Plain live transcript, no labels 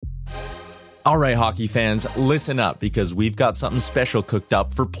All right, hockey fans, listen up because we've got something special cooked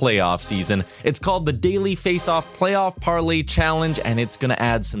up for playoff season. It's called the Daily Face-Off Playoff Parlay Challenge, and it's going to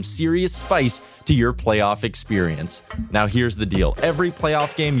add some serious spice to your playoff experience. Now, here's the deal. Every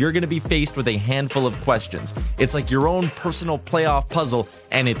playoff game, you're going to be faced with a handful of questions. It's like your own personal playoff puzzle,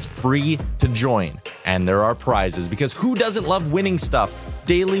 and it's free to join. And there are prizes, because who doesn't love winning stuff?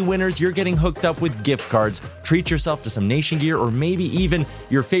 Daily winners, you're getting hooked up with gift cards. Treat yourself to some Nation gear or maybe even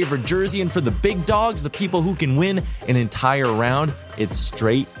your favorite jersey. And for the big dogs, the people who can win an entire round, it's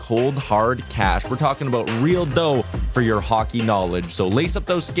straight, cold, hard cash. We're talking about real dough for your hockey knowledge. So lace up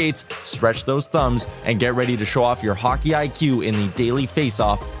those skates, stretch those thumbs, and get ready to show off your hockey IQ in the Daily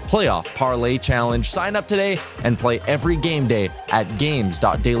Face-Off Playoff Parlay Challenge. Sign up today and play every game day at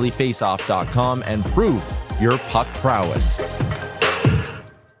games.dailyfaceoff.com and prove your puck prowess.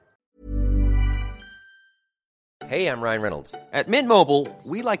 Hey, I'm Ryan Reynolds. At Mint Mobile,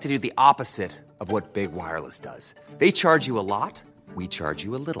 we like to do the opposite of what Big Wireless does. They charge you a lot, we charge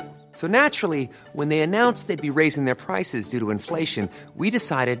you a little. So naturally, when they announced they'd be raising their prices due to inflation, we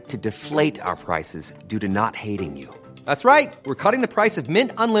decided to deflate our prices due to not hating you. That's right. We're cutting the price of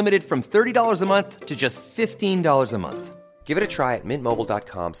Mint Unlimited from $30 a month to just $15 a month. Give it a try at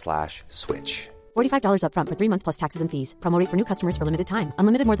mintmobile.com/switch. $45 up front for 3 months plus taxes and fees. Promo rate for new customers for limited time.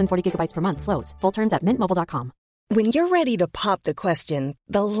 Unlimited more than 40 gigabytes per month. Slows full terms at mintmobile.com. When you're ready to pop the question,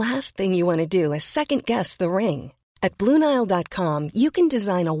 the last thing you want to do is second-guess the ring. At BlueNile.com, you can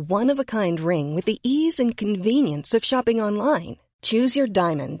design a one-of-a-kind ring with the ease and convenience of shopping online. Choose your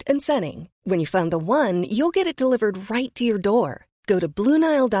diamond and setting. When you find the one, you'll get it delivered right to your door. Go to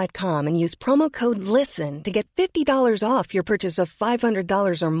BlueNile.com and use promo code LISTEN to get $50 off your purchase of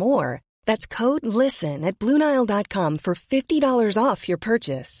 $500 or more. That's code LISTEN at BlueNile.com for $50 off your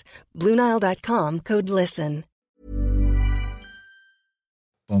purchase. BlueNile.com, code LISTEN.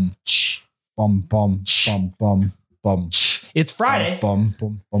 Bum, bum, bum, bum, bum, bum. It's Friday. Bum,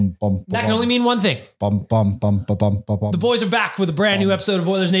 bum, bum, bum, That can only mean one thing. Bum, bum, bum, bum, bum, bum. The boys are back with a brand new episode of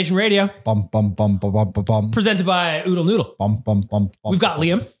Oilers Nation Radio, Bum, bum, bum, bum, bum, bum, bum. presented by Oodle Noodle. Bum, bum, bum, bum. We've got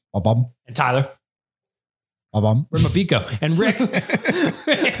Liam Bum, bum, and Tyler, bum, Rimabiko, and Rick, and Dan,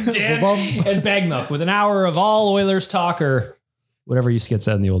 and Bagnup with an hour of all Oilers talk or whatever used to get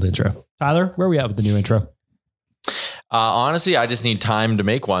said in the old intro. Tyler, where are we at with the new intro? Honestly, I just need time to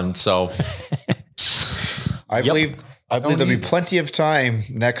make one. So I believe there'll be plenty of time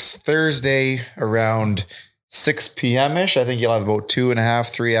next Thursday around 6 p.m. ish. I think you'll have about 2.5,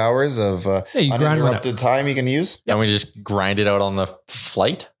 3 hours of uninterrupted time you can use. And we just grind it out on the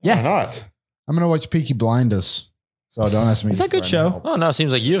flight. Yeah. Why not? I'm going to watch Peaky Blinders. So don't ask me. Is that a good show? Oh, no, it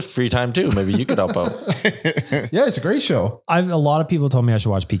seems like you have free time too. Maybe you could help out. Yeah, it's a great show. A lot of people told me I should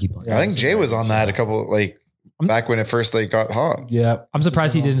watch Peaky Blinders. I think Jay was on that a couple, back when it first got hot. Yeah. I'm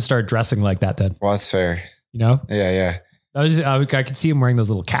surprised he didn't start dressing like that then. Well, that's fair. You know? Yeah. I could see him wearing those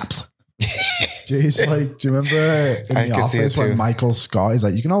little caps. Jay's like, do you remember in The Office when Michael Scott is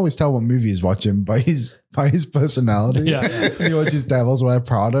like, you can always tell what movie he's watching by his personality. Yeah. And he watches Devils Wear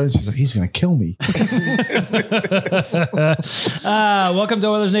Prada and she's like, he's going to kill me. Welcome to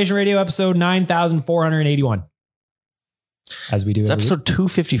Oilers Nation Radio, episode 9481. As we do, It's every episode week.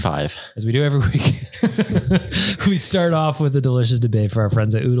 255. As we do every week, we start off with a delicious debate for our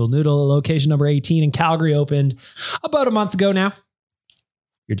friends at Oodle Noodle. Location number 18 in Calgary opened about a month ago now.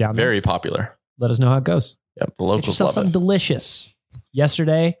 You're down there. Very popular. Let us know how it goes. Yep, the Get locals yourself love something it. delicious.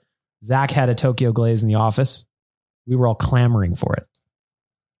 Yesterday, Zach had a Tokyo Glaze in the office. We were all clamoring for it.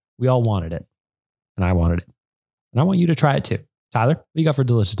 We all wanted it. And I wanted it. And I want you to try it too. Tyler, what do you got for a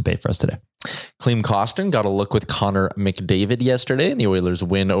delicious debate for us today? Clem Costin got a look with Connor McDavid yesterday, and the Oilers'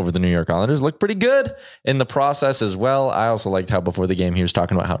 win over the New York Islanders looked pretty good in the process as well. I also liked how before the game he was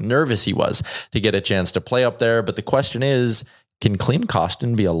talking about how nervous he was to get a chance to play up there. But the question is, can Clem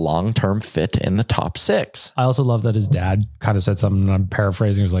Costin be a long-term fit in the top six? I also love that his dad kind of said something, and I'm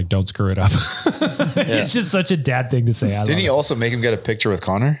paraphrasing. He was like, don't screw it up. It's just such a dad thing to say. Didn't he also make him get a picture with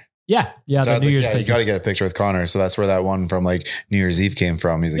Connor? Yeah. The Dad's New like, Year's you picture. got to get a picture with Connor. So that's where that one from New Year's Eve came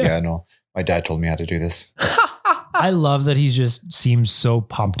from. He's like, yeah, no, my dad told me how to do this. I love that he just seems so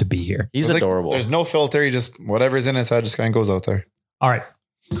pumped to be here. He's adorable. There's no filter. He just, whatever's in his head just kind of goes out there. All right.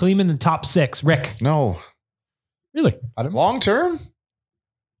 Clem in the top six. Rick. No. Really? Long term?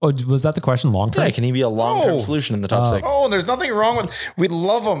 Oh, was that the question? Long term? Yeah, can he be a long-term solution in the top six? Oh, there's nothing wrong with, we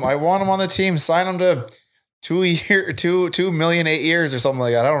love him. I want him on the team. Sign him to 2 million, 8 years or something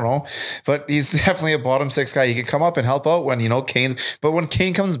like that. I don't know, but he's definitely a bottom six guy. He can come up and help out when, Kane, but when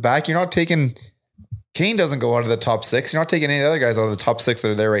Kane comes back, you're not taking, Kane doesn't go out of the top six. You're not taking any of the other guys out of the top six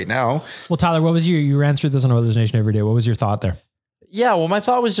that are there right now. Well, Tyler, what was you ran through this on Oilers Nation every day. What was your thought there? Yeah, well, my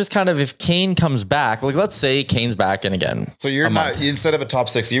thought was just kind of if Kane comes back, like let's say Kane's back in again. So you're not, instead of a top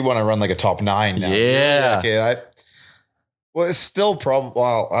 6, you want to run like a top 9 now. Yeah. Okay. Well, it's still probably,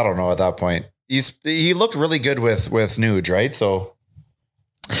 well, I don't know at that point. He looked really good with Nuge, right? So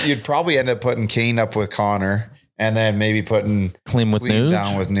you'd probably end up putting Kane up with Connor and then maybe putting Clean with Nuge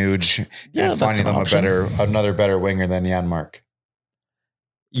down with Nuge and finding them another better winger than Janmark.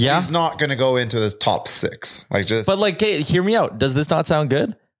 Yeah. He's not going to go into the top 6. But hey, hear me out. Does this not sound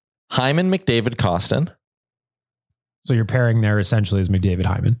good? Hyman, McDavid, Costin. So your pairing there essentially is McDavid,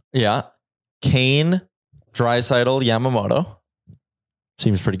 Hyman. Yeah. Kane, Draisaitl, Yamamoto.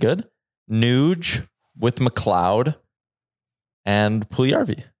 Seems pretty good. Nuge with McLeod and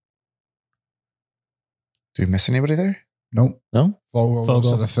Puljujarvi. Do we miss anybody there? Nope. No? Fogle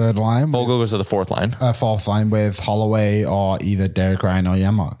goes to the third line. Fogle goes to the fourth line. Fourth line with Holloway or either Derek Ryan or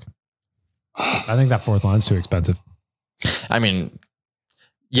Janmark. I think that fourth line is too expensive. I mean,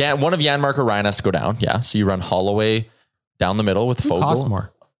 yeah, one of Janmark or Ryan has to go down. Yeah. So you run Holloway down the middle with Fogle. Cost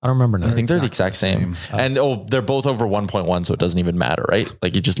more. I don't remember now. I think they're the exact same. And they're both over 1.1, so it doesn't even matter, right?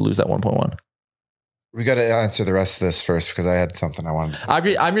 Like you just lose that 1.1. We got to answer the rest of this first because I had something I wanted.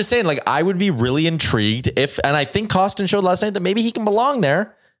 I'm just saying, I would be really intrigued and I think Costin showed last night that maybe he can belong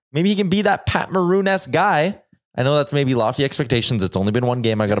there. Maybe he can be that Pat Maroon-esque guy. I know that's maybe lofty expectations. It's only been one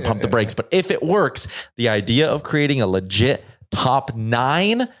game. I got to pump the brakes. But if it works, the idea of creating a legit top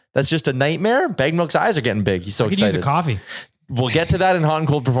 9, that's just a nightmare. Bagmilk's eyes are getting big. He's so excited. Use a coffee. We'll get to that in Hot and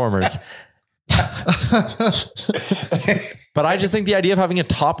Cold Performers. But I just think the idea of having a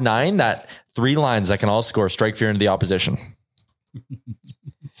top 9, that 3 lines that can all score, strike fear into the opposition.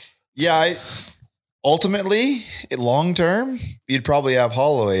 Yeah. Ultimately, long term, you'd probably have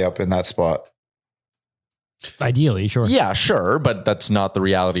Holloway up in that spot. Ideally, sure. Yeah, sure. But that's not the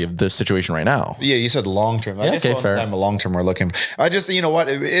reality of this situation right now. Yeah, you said long term. I guess fair. Time long term we're looking. I just, you know what,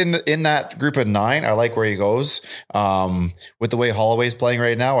 in that group of 9, I like where he goes. With the way Holloway's playing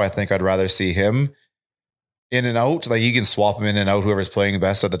right now, I think I'd rather see him in and out. Like you can swap him in and out, whoever's playing the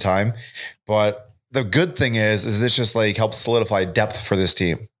best at the time. But the good thing is this just helps solidify depth for this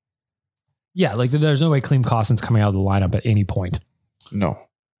team. Yeah, there's no way Klim Kostin's coming out of the lineup at any point. No.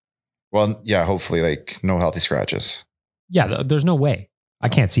 Well, yeah, hopefully no healthy scratches. Yeah, there's no way. I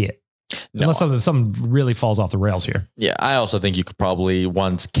can't see it. No. Unless something really falls off the rails here. Yeah, I also think you could probably,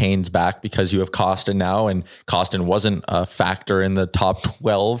 once Kane's back, because you have Costin now, and Costin wasn't a factor in the top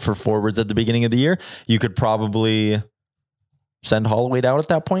 12 for forwards at the beginning of the year, you could probably send Holloway down at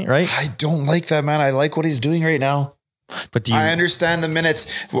that point, right? I don't like that, man. I like what he's doing right now. But I understand the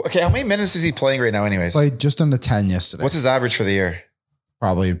minutes. Okay, how many minutes is he playing right now anyways? Played just under 10 yesterday. What's his average for the year?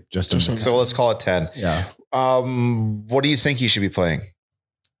 Probably just under 10. So let's call it 10. Yeah. What do you think he should be playing?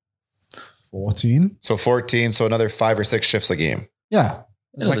 14. So 14. So another 5 or 6 shifts a game. Yeah.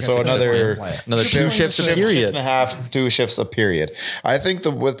 So another 2 shifts a period. Shift and a half, 2 shifts a period. I think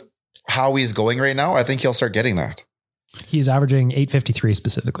with how he's going right now, I think he'll start getting that. He's averaging 853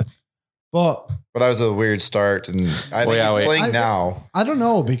 specifically. But that was a weird start. And I think he's playing now. I don't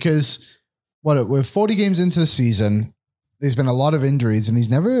know because we're 40 games into the season. There's been a lot of injuries and he's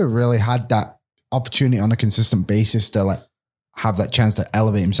never really had that opportunity on a consistent basis to have that chance to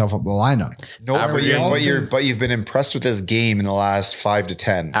elevate himself up the lineup. No, but you've been impressed with this game in the last 5 to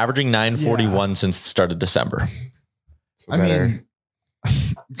 10. Averaging 941 since the start of December. So mean,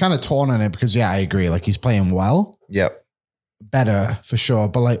 I'm kind of torn on it because I agree. He's playing well. Yep. Better for sure.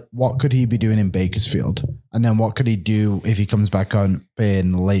 But what could he be doing in Bakersfield? And then what could he do if he comes back on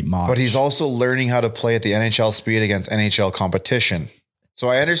in late March? But he's also learning how to play at the NHL speed against NHL competition. So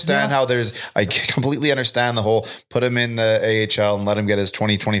I understand how I completely understand the whole put him in the AHL and let him get his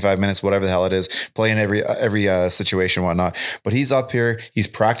 20, 25 minutes, whatever the hell it is, play in every situation, whatnot. But he's up here. He's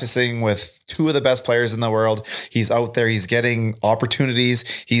practicing with 2 of the best players in the world. He's out there. He's getting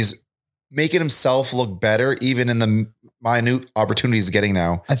opportunities. He's making himself look better, even in the minute opportunities he's getting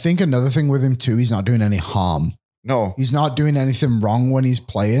now. I think another thing with him too, he's not doing any harm. No, he's not doing anything wrong when he's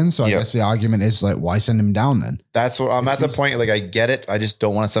playing. So I guess the argument is why send him down then? That's what I'm at the point. I get it. I just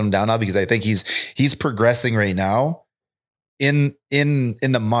don't want to send him down now because I think he's progressing right now in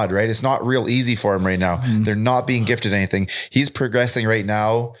the mud, right? It's not real easy for him right now. Mm-hmm. They're not being gifted anything. He's progressing right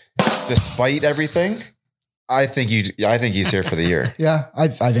now despite everything. I think he's here for the year. Yeah. I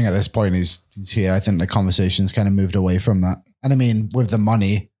think at this point he's here. I think the conversation's kind of moved away from that. And I mean, with the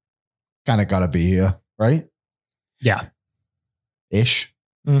money, kind of got to be here, right? Yeah. Ish.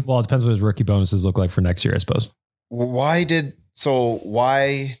 Well, it depends what his rookie bonuses look like for next year, I suppose. Why did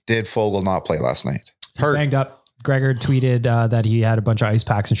Fogle not play last night? Hurt. Banged up. Gregor tweeted that he had a bunch of ice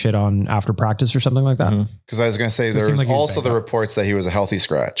packs and shit on after practice or something like that. Because I was going to say, there seemed was like he was also banged the up. reports that he was a healthy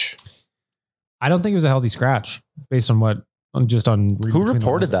scratch. I don't think it was a healthy scratch based on what, on just on. reading Who between the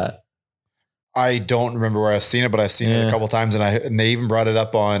reported lines. that? I don't remember where I've seen it, but I've seen it a couple times, and they even brought it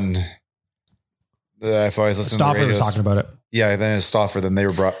up on. If I was listening to the Stauffer radio, was talking about it. yeah, then it's Stauffer. Then they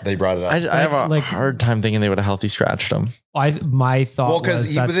brought it up. I have a Like- hard time thinking they would have healthy scratched him. My thought Well, 'cause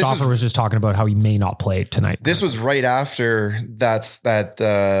was that this Stauffer was just talking about how he may not play tonight. This was right after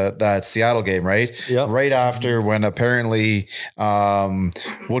that Seattle game, right? Yep. Right after when apparently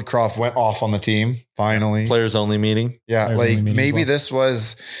Woodcroft went off on the team finally. Players only meeting. Yeah, Players like only meeting as maybe well. this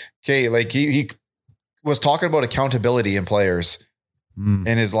was okay. Like he was talking about accountability in players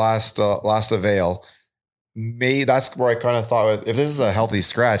in his last avail. Maybe that's where I kind of thought, if this is a healthy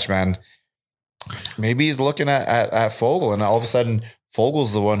scratch, man, maybe he's looking at Fogle, and all of a sudden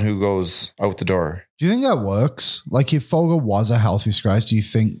Fogle's the one who goes out the door. Do you think that works? Like if Fogle was a healthy scratch, do you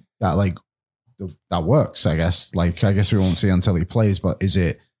think that that works? I guess we won't see until he plays, but is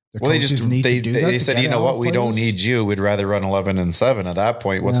it? Well, they said, you know what, we don't need you. We'd rather run 11-7 at that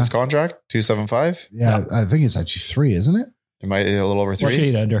point. What's his contract? 275? Yeah, I think it's actually 3, isn't it? It might be a little over 3.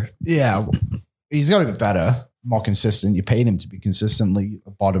 shade under. Yeah, he's got to be better, more consistent. You paid him to be consistently a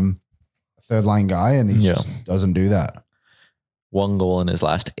bottom third line guy, and he just doesn't do that. 1 goal in his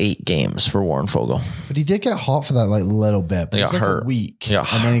last 8 games for Warren Fogle. But he did get hot for that little bit. But He it was got hurt. a week, Yeah,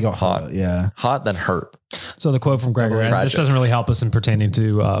 and then he got hot. hot. Yeah, Hot, then hurt. So the quote from Gregor, and this Tragic. doesn't really help us in pertaining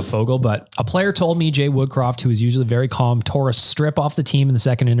to Fogle, but a player told me Jay Woodcroft, who is usually very calm, tore a strip off the team in the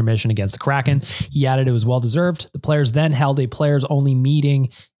second intermission against the Kraken. He added it was well-deserved. The players then held a players-only meeting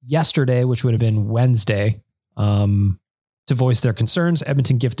yesterday, which would have been Wednesday, to voice their concerns.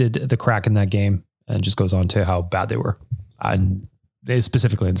 Edmonton gifted the Kraken that game, and just goes on to how bad they were, and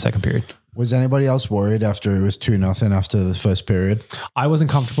specifically in the second period. was anybody else worried after it was 2-0 after the first period? I wasn't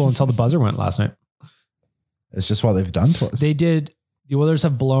comfortable until the buzzer went last night. It's just what they've done to us. They did. The Oilers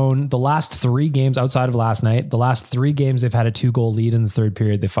have blown the last 3 games outside of last night. The last 3 games they've had a 2-goal lead in the third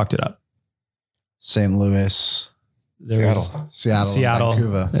period. They fucked it up. St. Louis, Seattle,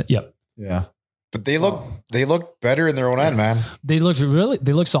 Vancouver. Yep. Yeah. But they look better in their own end, man. They looked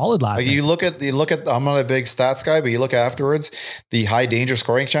solid last Like night. you look at I'm not a big stats guy, but you look afterwards, the high danger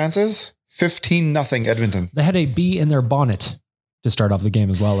scoring chances, 15-0 Edmonton. They had a bee in their bonnet to start off the game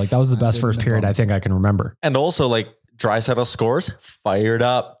as well. Like that was the best first period I think I can remember. And also, Draisaitl scores, fired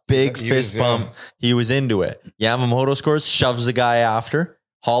up, big He fist was, bump. He was into it. Yamamoto scores, shoves the guy after.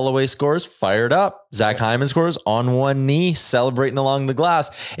 Holloway scores, fired up. Zach Hyman scores on one knee, celebrating along the glass.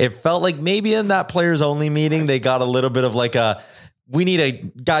 It felt like maybe in that players only meeting, they got a little bit of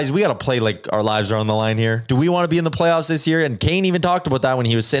guys, we got to play like our lives are on the line here. Do we want to be in the playoffs this year? And Kane even talked about that when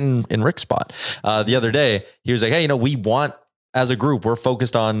he was sitting in Rick's spot the other day. He was like, hey, we want, as a group, we're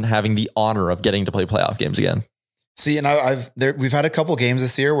focused on having the honor of getting to play playoff games again. See, and we've had a couple games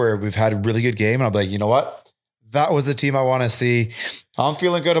this year where we've had a really good game, and I'm like, you know what? That was the team I want to see. I'm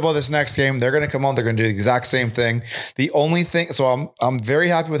feeling good about this next game. They're going to come on. They're going to do the exact same thing. The only thing, so I'm very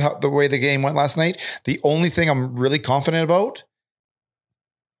happy with the way the game went last night. The only thing I'm really confident about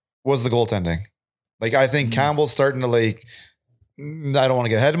was the goaltending. Like, I think Campbell's starting to I don't want to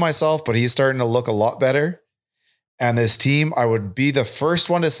get ahead of myself, but he's starting to look a lot better. And this team, I would be the first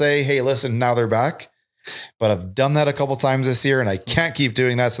one to say, hey, listen, now they're back. But I've done that a couple times this year and I can't keep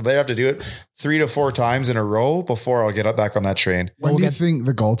doing that. So they have to do it 3 to 4 times in a row before I'll get up back on that train. When do you think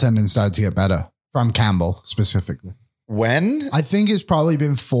the goaltending started to get better from Campbell specifically? When? I think it's probably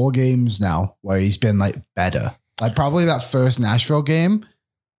been 4 games now where he's been better. Probably that first Nashville game.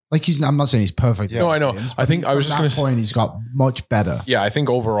 I'm not saying he's perfect. No, I know. Games, I think I was just going to say he's got much better. Yeah, I think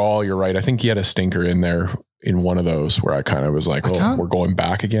overall you're right. I think he had a stinker in there in one of those where I kind of was like, we're going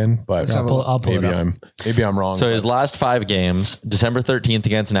back again. But I'll pull maybe it up. I'm wrong. So his last 5 games, December 13th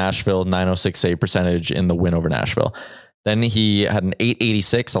against Nashville, 906 save percentage in the win over Nashville. Then he had an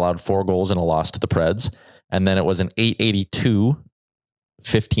 886, allowed 4 goals and a loss to the Preds. And then it was an 882,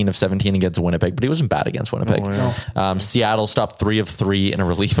 15 of 17 against Winnipeg, but he wasn't bad against Winnipeg. Seattle stopped 3 of 3 in a a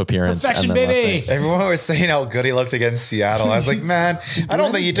relief appearance. Perfection, and then baby. Everyone was saying how good he looked against Seattle. I was like, man, I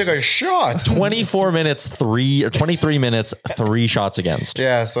don't think he took a shot. 24 minutes, 23 minutes, 3 shots against.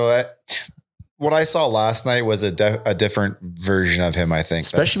 Yeah, so what I saw last night was a different version of him, I think.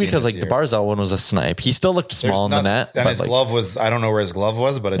 Especially because the Barzal one was a snipe. He still looked small in the net. And his glove was, I don't know where his glove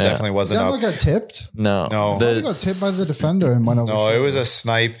was, but it definitely wasn't up. got tipped? No. He got tipped by the defender and went over. No, it was a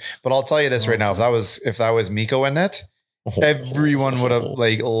snipe. But I'll tell you this right now. If that was Mikko in net, Everyone would have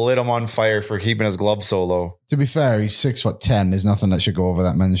like lit him on fire for keeping his glove so low. To be fair, he's 6'10". There's nothing that should go over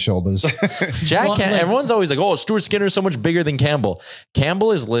that man's shoulders. Everyone's always like, oh, Stuart Skinner is so much bigger than Campbell.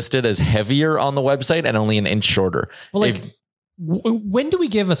 Campbell is listed as heavier on the website and only an inch shorter. Well, when do we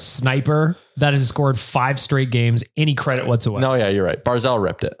give a sniper that has scored 5 straight games any credit whatsoever? No, yeah, you're right. Barzal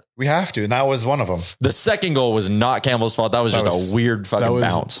ripped it. We have to, and that was one of them. The second goal was not Campbell's fault. That was a weird fucking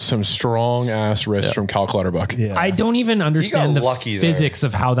bounce. Some strong ass wrist from Cal Clutterbuck. Yeah. I don't even understand the physics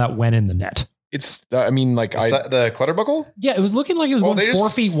of how that went in the net. It's, I mean, like the Clutterbuck goal? Yeah, it was looking like it was going 4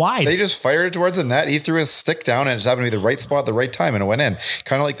 feet wide. They just fired it towards the net. He threw his stick down and it just happened to be the right spot at the right time and it went in.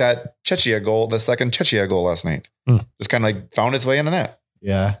 Kind of like that Chechia goal, the second Chechia goal last night. Just kind of like found its way in the net.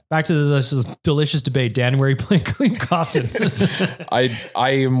 Yeah. Back to the delicious debate. Dan, where are you playing Klim Kostin? I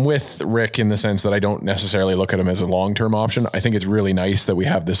am with Rick in the sense that I don't necessarily look at him as a long-term option. I think it's really nice that we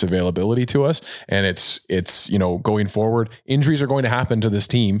have this availability to us, and it's going forward, injuries are going to happen to this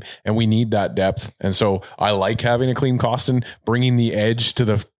team and we need that depth. And so I like having a Klim Kostin bringing the edge to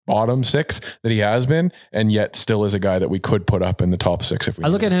the bottom 6 that he has been, and yet still is a guy that we could put up in the top 6 if we. I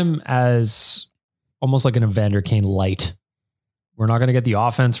look at him as almost like an Evander Kane light. We're not going to get the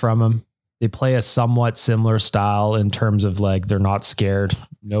offense from him. They play a somewhat similar style in terms of like, they're not scared.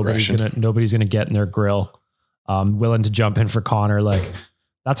 Nobody's going to get in their grill. Willing to jump in for Connor. Like,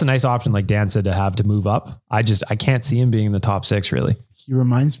 that's a nice option. Like Dan said, to have to move up. I can't see him being in the top 6 really. He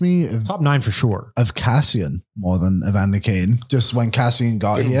reminds me of top 9 for sure of Cassian more than Evander Kane. Just when Cassian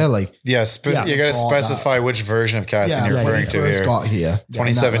got here, like you got to specify which version of Cassian you're referring to here. Got here,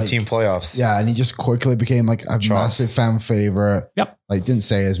 2017 playoffs. Yeah, and he just quickly became like a massive fan favorite. Yep, like didn't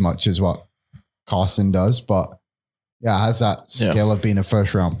say as much as what Kostin does, but yeah, has that skill of being a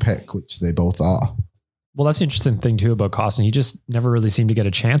first round pick, which they both are. Well, that's the interesting thing too about Kostin. He just never really seemed to get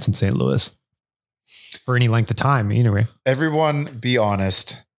a chance in St. Louis for any length of time. Anyway, everyone be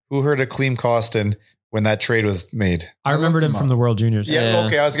honest. Who heard of Klim Kostin when that trade was made? I remembered him from the World Juniors. Yeah.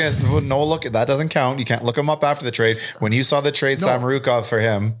 Okay. I was going to look. That doesn't count. You can't look him up after the trade. When you saw the trade, Samorukov for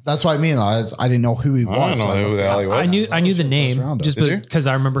him. That's what I mean. I didn't know who he was. I don't know who the hell he was. I knew the name just because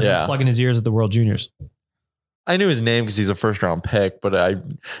I remember him plugging his ears at the World Juniors. I knew his name because he's a first round pick, but I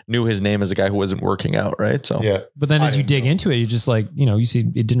knew his name as a guy who wasn't working out. Right. So, yeah. But then as you dig into it, you just like, you see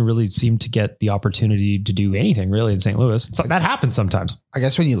it didn't really seem to get the opportunity to do anything really in St. Louis. So that happens sometimes. I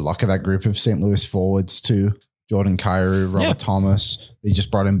guess when you look at that group of St. Louis forwards too, Jordan Kyrou, Robert Thomas, they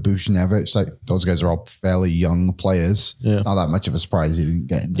just brought in Buchnevich. Like those guys are all fairly young players. Yeah. It's not that much of a surprise he didn't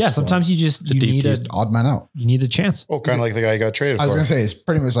get in. Sometimes you need an odd man out. You need a chance. Oh, kind of like the guy who got traded for. I was going to say, it's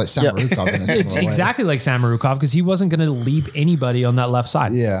pretty much like Samorukov. It's exactly like Samorukov because he wasn't going to leap anybody on that left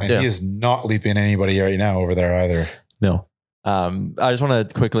side. Yeah. And he is not leaping anybody right now over there either. No. I just want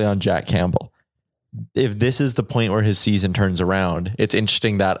to quickly on Jack Campbell. If this is the point where his season turns around, it's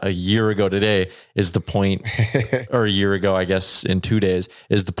interesting that a year ago today is the point, or a year ago, I guess in 2 days,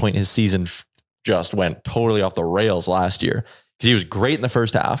 is the point his season just went totally off the rails last year. Because he was great in the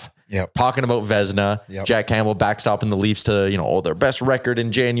first half. Yep. Talking about Vezina, Jack Campbell backstopping the Leafs to, their best record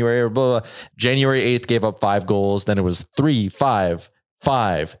in January or blah, blah. January 8th gave up 5 goals. Then it was 3, 5,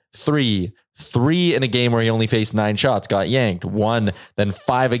 5, 3, 3 in a game where he only faced 9 shots, got yanked, 1, then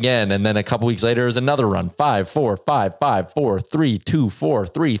 5 again. And then a couple weeks later, it was another run, 5, 4, 5, 5, 4, 3, 2, 4,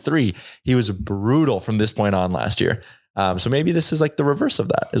 3, 3. He was brutal from this point on last year. So maybe this is like the reverse of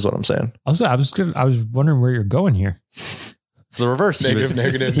that is what I'm saying. I was wondering where you're going here. It's the reverse. He was great.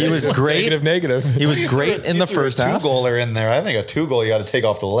 Negative. He was great in the first half. 2-goaler in there. I think a 2-goal you got to take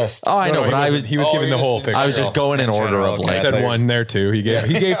off the list. Oh, I know, but he was giving the whole picture. I was just going in order of like. I said 1 there too. He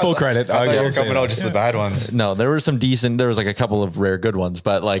gave full credit. I thought you were coming out just the bad ones. No, there were some decent. There was like a couple of rare good ones,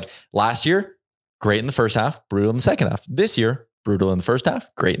 but like last year, great in the first half, brutal in the second half. This year, brutal in the first half,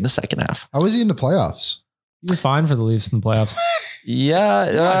 great in the second half. How was he in the playoffs? He was fine for the Leafs in the playoffs.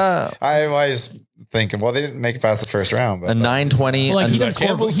 Yeah. I was thinking, well, they didn't make it past the first round. But a 920. Well, like is that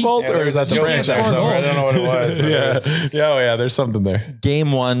Campbell's fault or is that the franchise? I don't know what it was. Yeah. There's something there.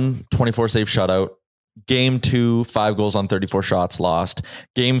 Game 1, 24 save shutout. Game 2, 5 goals on 34 shots lost.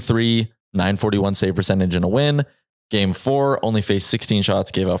 Game 3, 941 save percentage and a win. Game 4, only faced 16 shots,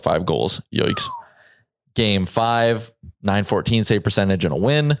 gave up 5 goals. Yikes. Game 5, 914 save percentage and a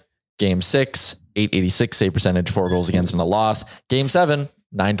win. Game 6, 886 save percentage, 4 goals against and a loss. Game 7,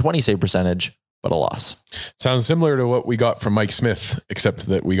 920 save percentage, but a loss. Sounds similar to what we got from Mike Smith, except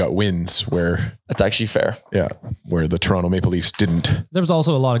that we got wins where... That's actually fair. Yeah, where the Toronto Maple Leafs didn't. There was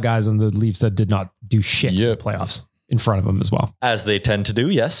also a lot of guys on the Leafs that did not do shit in the playoffs in front of them as well. As they tend to do,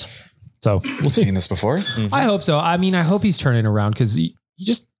 yes. So we'll see. Seen this before? Mm-hmm. I hope so. I mean, I hope he's turning around because he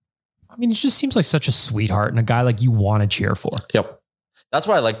just... I mean, it just seems like such a sweetheart and a guy like you want to cheer for. Yep. That's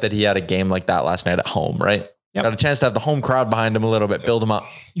why I like that he had a game like that last night at home, right? Yep. Got a chance to have the home crowd behind him a little bit, build him up.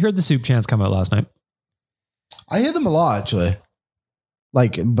 You heard the soup chants come out last night. I hear them a lot, actually.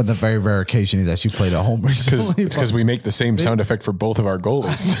 Like, but the very rare occasion he's actually played at home recently. It's because we make the same sound effect for both of our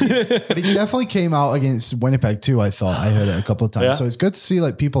goalies. But he definitely came out against Winnipeg too. I thought I heard it a couple of times. Yeah. So it's good to see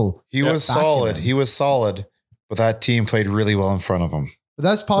like people. He was backing solid. him. He was solid, but that team played really well in front of him. But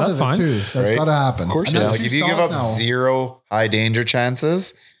that's part That's of fine. it too. That's Right? got to happen. Of course And it that's is. Like two if you give stars up now. 0 high danger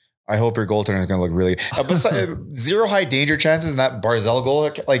chances, I hope your goaltender is going to look really. Besides, 0 high danger chances and that Barzell goal,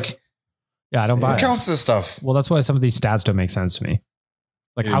 like Yeah, I don't buy who it. counts this stuff? Well, that's why some of these stats don't make sense to me.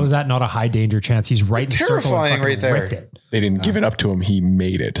 Like, how is that not a high danger chance? He's right in the circle and Terrifying fucking right there. ripped it. They didn't give it up to him. He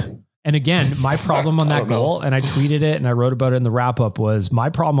made it. And again, my problem on I that don't know. goal, and I tweeted it and I wrote about it in the wrap up, was my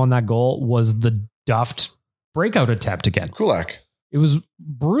problem on that goal was the duffed breakout attempt again. Kulak. It was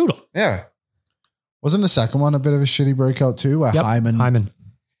brutal. Yeah. Wasn't the second one a bit of a shitty breakout too, where Yep, Hyman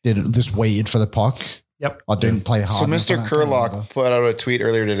didn't just waited for the puck? Yep. Or didn't play hard. So enough Mr. on that, I can't remember. Kurlock put out a tweet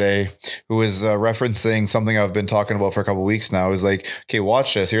earlier today who was referencing something I've been talking about for a couple of weeks now. Is like, okay,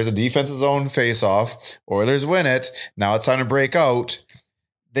 watch this. Here's a defensive zone face-off. Oilers win it. Now it's time to break out.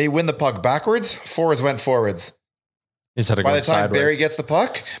 They win the puck backwards. Forwards went forwards. Instead of By going the time sideways. Barry gets the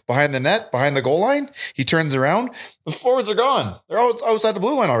puck behind the net, behind the goal line, he turns around. The forwards are gone. They're outside the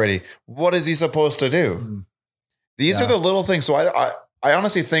blue line already. What is he supposed to do? These are the little things. So I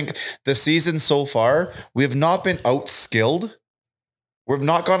honestly think the season so far, we have not been outskilled. We've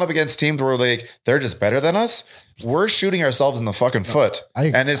not gone up against teams where we're like, they're just better than us. We're shooting ourselves in the fucking foot.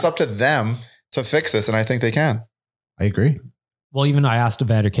 And it's up to them to fix this. And I think they can. I agree. Well, even I asked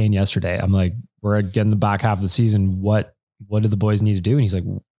Evander Kane yesterday, I'm like, we're getting the back half of the season. What do the boys need to do? And he's like,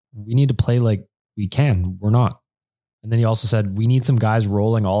 we need to play like we can. We're not. And then he also said, we need some guys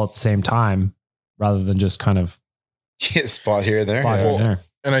rolling all at the same time rather than just kind of Spot here, there. spot Yeah. here and there.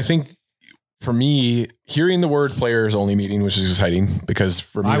 And I think for me, hearing the word players only meeting, which is exciting because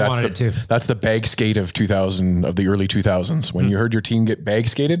for me, I that's wanted it too. that's the bag skate of the early 2000s. When you heard your team get bag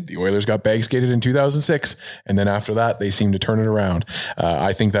skated, the Oilers got bag skated in 2006. And then after that, they seemed to turn it around.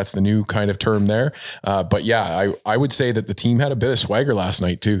 I think that's the new kind of term there. But yeah, I would say that the team had a bit of swagger last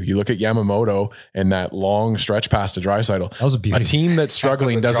night too. You look at Yamamoto and that long stretch pass to Draisaitl. That was a beauty. A team that's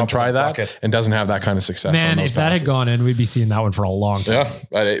struggling That was a doesn't drop in try the that bucket. and doesn't have that kind of success. Man, on those if that had passes. gone in, we'd be seeing that one for a long time.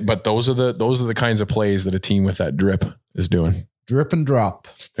 Yeah, but those are the kinds of plays that a team with that drip is doing. Drip and drop.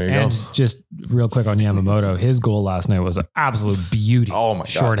 There you And go. just real quick on Yamamoto, his goal last night was an absolute beauty. Oh my God.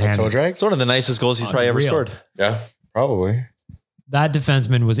 Toe Shorthanded. drag? It's one of the nicest goals he's probably ever Unreal. scored. Yeah. Probably. That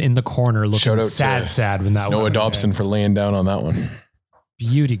defenseman was in the corner Shout looking out to sad when that Noah went in. Dobson for laying down on that one.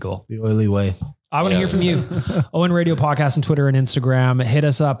 Beauty goal. The oily way. I want to hear from you. Owen Radio Podcast on Twitter and Instagram. Hit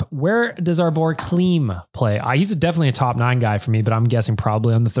us up. Where does our boy Kleem play? He's definitely a top 9 guy for me, but I'm guessing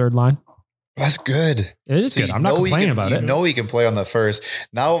probably on the third line. That's good. It is good. you I'm not know he complaining can- about you it. know he can play on the first.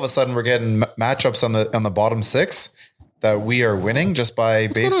 Now all of a sudden we're getting matchups on the bottom 6 that we are winning just by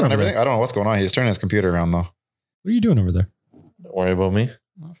What's based going on on over everything. I don't know what's going on. He's turning his computer around though. What are you doing over there? Don't worry about me.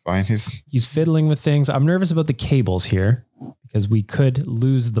 That's fine. He's fiddling with things. I'm nervous about the cables here because we could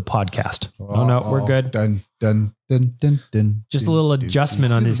lose the podcast. Oh, no, we're good. Dun, dun, dun, dun, dun, Just a dun, little dun,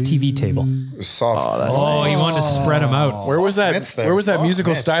 adjustment on his TV table. soft. Oh, that's Oh, he wanted to spread them out. Where was that? Mitts there. Where was that Soft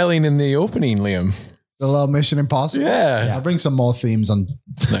musical mitts. styling in the opening, Liam? The little Mission Impossible. Yeah. I'll bring some more themes on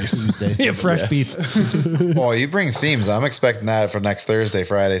Nice. Tuesday. Yeah, fresh beats. Well, you bring themes. I'm expecting that for next Thursday,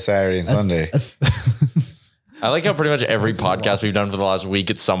 Friday, Saturday, and Sunday. I like how pretty much every podcast we've done for the last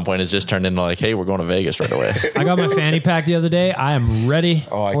week at some point has just turned into like, hey, we're going to Vegas right away. I got my fanny pack the other day. I am ready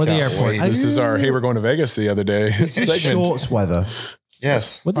Oh, I for the can't airport. wait. This is our, hey, we're going to Vegas the other day segment. Shorts weather.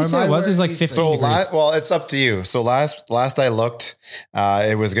 Yes. What did they Am say I it was? It was like wearing 15 So degrees. well, it's up to you. So last I looked,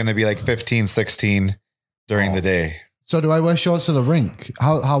 it was going to be like 15, 16 during the day. So do I wear shorts to the rink?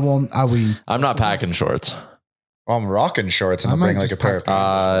 How warm are we? I'm not packing shorts. Well, I'm rocking shorts and I I'm might bringing like a just pair of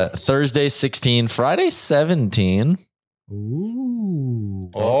pants. Thursday 16, Friday 17.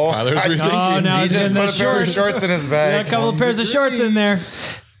 Ooh. Oh, Tyler's I- rethinking. Oh, now he he's just getting put a those pair of shorts. shorts in his Got bag. a couple of pairs of shorts in there.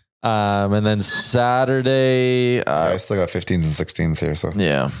 And then Saturday, I still got 15s and 16s here. So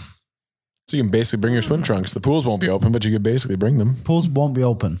yeah. So you can basically bring your swim trunks. The pools won't be open, but you could basically bring them. Pools won't be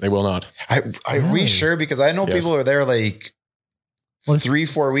open. They will not. are we sure? Because I know Yes. people are there like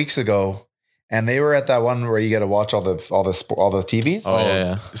 3-4 weeks ago, and they were at that one where you got to watch all the TVs. Oh,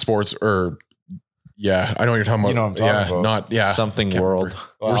 yeah. Sports or yeah, I know what you're talking about. You know what I'm talking about. Not yeah. Something Can't world. remember.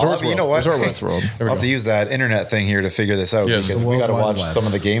 Well, Resorts you World. know what? Resort World. That's world. There we I'll have go. to use that internet thing here to figure this out Yes. because The we got to World Wide watch Web. some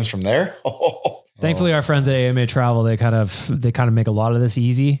of the games from there. Thankfully, our friends at AMA Travel, they kind of make a lot of this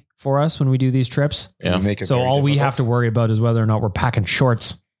easy for us when we do these trips. Yeah. Make it So very all we difficult. have to worry about is whether or not we're packing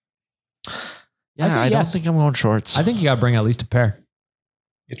shorts. Yeah, say I don't yes. think I'm going shorts. I think you got to bring at least a pair.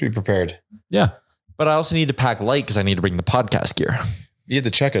 You have to be prepared. Yeah. But I also need to pack light because I need to bring the podcast gear. You have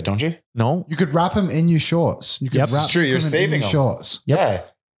to check it, don't you? No. You could wrap them in your shorts. You could Yep. wrap It's true, you're them in saving your them. shorts. Yep. Yeah,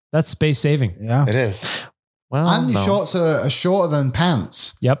 That's space saving. Yeah. it is. Well, And your no. shorts are shorter than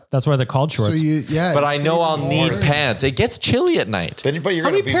pants. Yep. That's why they're called shorts. So yeah. But you I save know I'll more. need pants. It gets chilly at night. Then, but you're How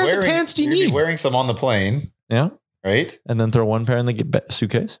going to many be pairs of wearing. pants do you you're gonna need? be wearing some on the plane, Yeah. right? And then throw one pair in the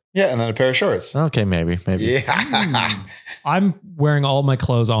suitcase. Yeah, and then a pair of shorts. Okay, maybe. Yeah. I'm wearing all my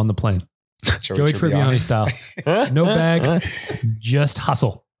clothes on the plane. Joey Tribbiani style. No bag, just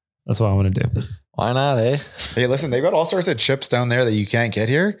hustle. That's what I want to do. Why not, eh? Hey, listen, they've got all sorts of chips down there that you can't get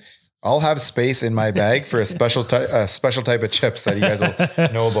here. I'll have space in my bag for a special type of chips that you guys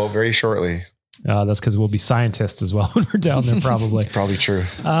will know about very shortly. That's because we'll be scientists as well when we're down there, probably. Probably true.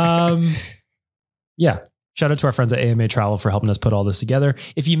 Yeah. Shout out to our friends at AMA Travel for helping us put all this together.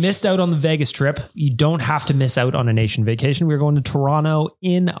 If you missed out on the Vegas trip, you don't have to miss out on a nation vacation. We're going to Toronto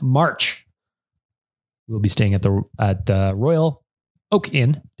in March. We'll be staying at the Royal Oak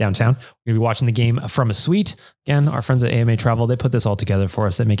Inn downtown. We're going to be watching the game from a suite. Again, our friends at AMA Travel, they put this all together for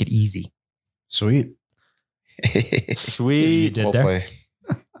us. They make it easy. Sweet. Sweet. did Well there. play.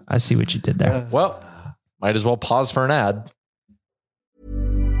 I see what you did there. Well, might as well pause for an ad.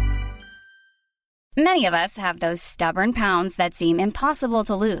 Many of us have those stubborn pounds that seem impossible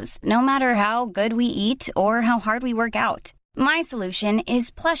to lose, no matter how good we eat or how hard we work out. My solution is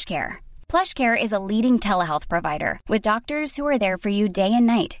PlushCare. PlushCare is a leading telehealth provider with doctors who are there for you day and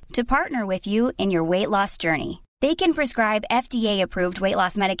night to partner with you in your weight loss journey. They can prescribe FDA-approved weight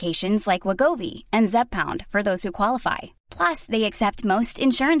loss medications like Wegovy and Zepbound for those who qualify. Plus, they accept most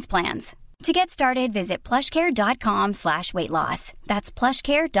insurance plans. To get started, visit plushcare.com/weightloss. That's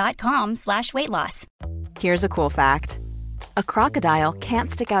plushcare.com/weightloss. Here's a cool fact. A crocodile can't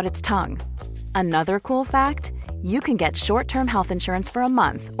stick out its tongue. Another cool fact, you can get short-term health insurance for a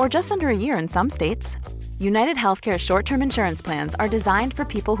month or just under a year in some states. United Healthcare short-term insurance plans are designed for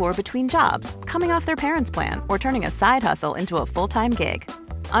people who are between jobs, coming off their parents' plan, or turning a side hustle into a full-time gig.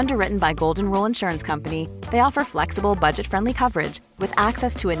 Underwritten by Golden Rule Insurance Company, they offer flexible, budget-friendly coverage with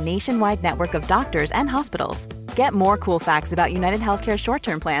access to a nationwide network of doctors and hospitals. Get more cool facts about United Healthcare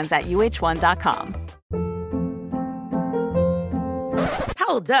short-term plans at uh1.com.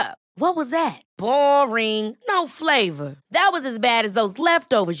 Hold up. What was that? Boring. No flavor. That was as bad as those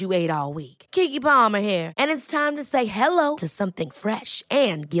leftovers you ate all week. Keke Palmer here, and it's time to say hello to something fresh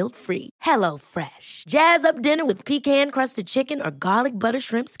and guilt-free. Hello Fresh. Jazz up dinner with pecan-crusted chicken or garlic butter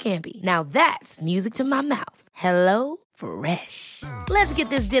shrimp scampi. Now that's music to my mouth. Hello Fresh. Let's get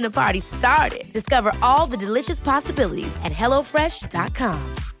this dinner party started. Discover all the delicious possibilities at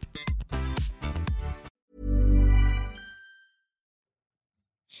hellofresh.com.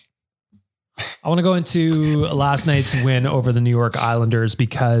 I want to go into last night's win over the New York Islanders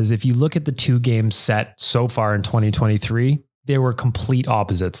because if you look at the two games set so far in 2023, they were complete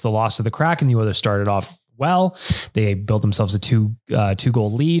opposites. The loss to the Kraken, the Oilers started off well. They built themselves a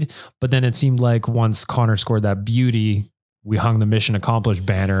two-goal lead, but then it seemed like once Connor scored that beauty, we hung the mission accomplished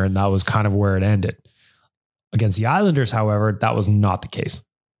banner, and that was kind of where it ended. Against the Islanders, however, that was not the case.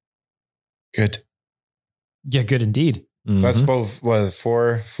 Good. Yeah, good indeed. So that's both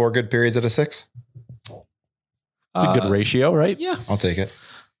four good periods out of 6. It's a good ratio, right? Yeah. I'll take it.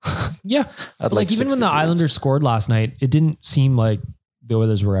 Yeah. I'd like even when the Islanders scored last night, it didn't seem like the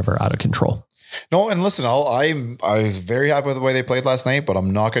Oilers were ever out of control. No, and listen, I was very happy with the way they played last night, but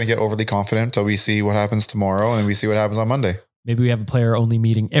I'm not going to get overly confident until we see what happens tomorrow and we see what happens on Monday. Maybe we have a player only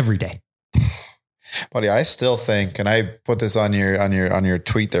meeting every day. Buddy, I still think, and I put this on your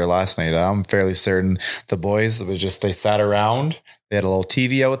tweet there last night. I'm fairly certain the boys, it was just they sat around, they had a little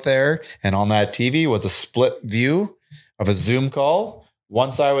TV out there, and on that TV was a split view of a Zoom call.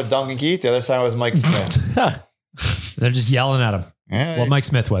 One side was Duncan Keith, the other side was Mike Smith. They're just yelling at him. Yeah, Well, Mike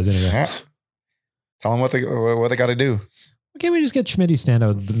Smith was anyway. yeah. Tell them what they got to do. Can't we just get Schmidt to stand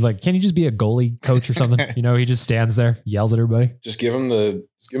out? Like, can he just be a goalie coach or something? You know, he just stands there, yells at everybody. Just give him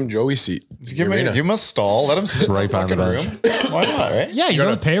Joey's seat. Just give him a stall. Let him sit Right in the behind the fucking room. Why not, right? Yeah, he's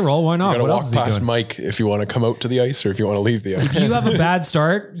on the payroll. Why not? You What gotta else walk is he past doing? Mike if you want to come out to the ice or if you want to leave the ice. If you have a bad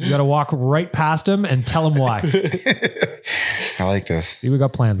start, you got to walk right past him and tell him why. I like this. See, we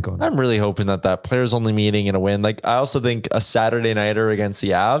got plans going on. I'm really hoping that players only meeting in a win. Like, I also think a Saturday nighter against the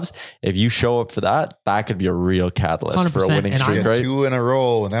Avs, if you show up for that could be a real catalyst for a 100%, winning and streak, Get right? 2 in a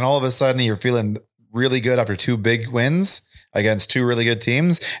row, and then all of a sudden you're feeling really good after 2 big wins. against two really good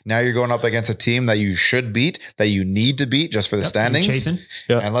teams. Now you're going up against a team that you should beat, that you need to beat just for the standings. Chasing.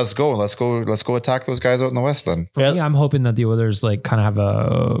 And let's go attack those guys out in the West then. For me, I'm hoping that the Oilers like kind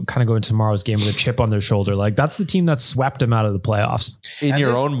of go into tomorrow's game with a chip on their shoulder. Like that's the team that swept them out of the playoffs. In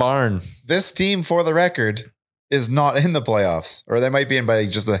your own barn. This team, for the record, is not in the playoffs, or they might be in by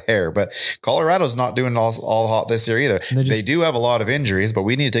just a hair, but Colorado's not doing all hot this year either. They do have a lot of injuries, but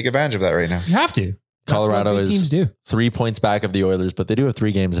we need to take advantage of that right now. You have to. Colorado is teams do. 3 points back of the Oilers, but they do have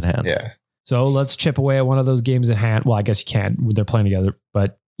 3 games in hand. Yeah. So let's chip away at one of those games in hand. Well, I guess you can't. They're playing together,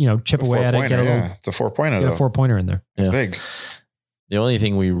 but chip away at it. Get a little. It's a 4-pointer. Get a 4-pointer in there. It's big. The only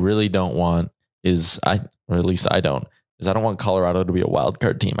thing we really don't want is I don't want Colorado to be a wild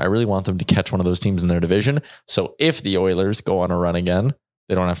card team. I really want them to catch one of those teams in their division. So if the Oilers go on a run again,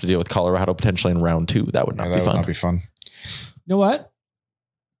 they don't have to deal with Colorado potentially in round 2. That would not be fun. That would not be fun. You know what?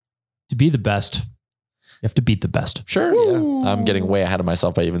 To be the best, you have to beat the best. Sure. Yeah. I'm getting way ahead of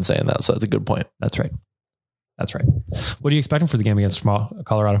myself by even saying that. So that's a good point. That's right. What are you expecting for the game against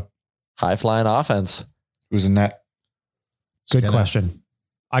Colorado? High flying offense. Who's in net? Good question.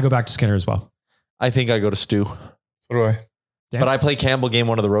 I go back to Skinner as well. I think I go to Stu. So do I. But I play Campbell game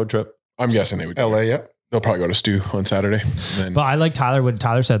 1 of the road trip. I'm guessing they would. LA, yeah. They'll probably go to Stu on Saturday. But I like Tyler. What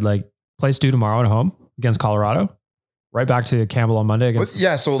Tyler said, like play Stu tomorrow at home against Colorado. Right back to Campbell on Monday.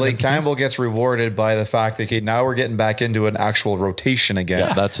 So like Campbell gets rewarded by the fact that now we're getting back into an actual rotation again.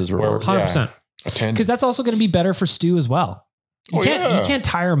 Yeah, that's his reward. 100%. Because that's also going to be better for Stu as well. You can't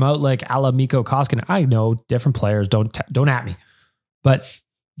tire him out like a la Mikko Koskinen. I know different players. Don't at me. But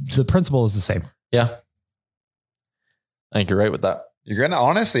the principle is the same. Yeah. I think you're right with that. You're going to,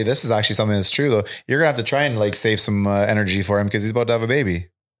 honestly, this is actually something that's true though. You're going to have to try and like save some energy for him because he's about to have a baby.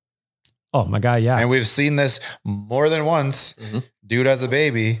 Oh my God. Yeah. And we've seen this more than once. Mm-hmm. Dude has a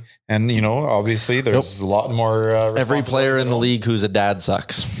baby. And obviously there's a lot more. Every player in the league who's a dad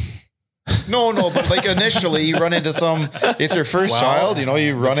sucks. No, but like initially you run into it's your first child, you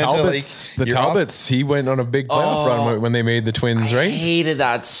run into the Talbots. He went on a big playoff run when they made the Twins, right? I hated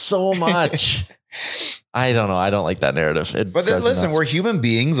that so much. I don't know. I don't like that narrative. But then listen, we're human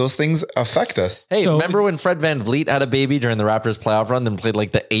beings. Those things affect us. Hey, remember when Fred VanVleet had a baby during the Raptors playoff run, then played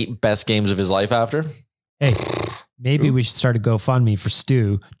like the 8 best games of his life after? Hey, maybe we should start a GoFundMe for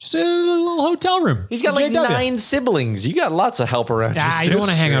Stu. Just a little hotel room. He's got like 9 siblings. You got lots of help around you. You don't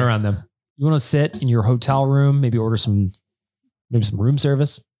want to hang out around them. You want to sit in your hotel room, maybe order some room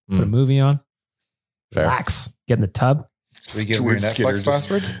service, put a movie on, relax, get in the tub.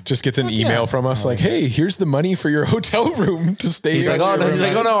 Just gets an email from us like, hey, here's the money for your hotel room to stay. He's like, oh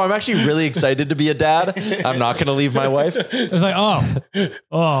no, I'm actually really excited to be a dad. I'm not going to leave my wife. It was like, oh,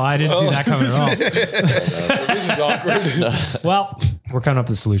 I didn't see that coming at all. This is awkward. Well, we're coming up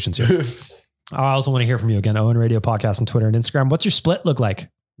with solutions here. I also want to hear from you again. Owen Radio Podcast on Twitter and Instagram. What's your split look like?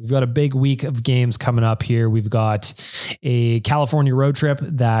 We've got a big week of games coming up here. We've got a California road trip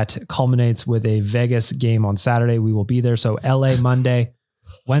that culminates with a Vegas game on Saturday. We will be there. So LA Monday,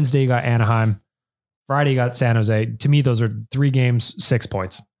 Wednesday you got Anaheim, Friday you got San Jose. To me, those are 3 games, 6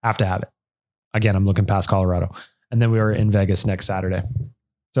 points. Have to have it. Again, I'm looking past Colorado. And then we are in Vegas next Saturday.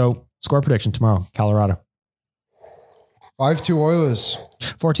 So score prediction tomorrow, Colorado. 5-2 Oilers.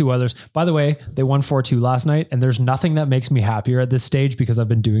 4-2 Oilers. By the way, they won 4-2 last night, and there's nothing that makes me happier at this stage because I've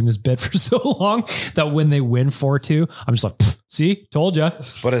been doing this bit for so long that when they win 4-2, I'm just like, see, told you.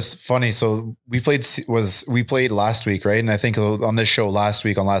 But it's funny. So we played last week, right? And I think on this show last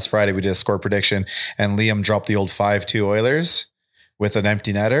week, on last Friday, we did a score prediction, and Liam dropped the old 5-2 Oilers with an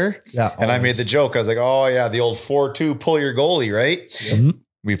empty netter. Yeah. And I made the joke. I was like, oh yeah, the old 4-2, pull your goalie, right? Mm-hmm.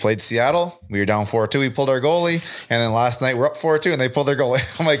 We played Seattle. We were down 4-2. We pulled our goalie. And then last night we're up 4-2 and they pulled their goalie.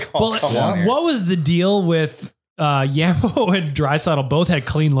 I'm like, come on here. What was the deal with Yamo and Draisaitl? Both had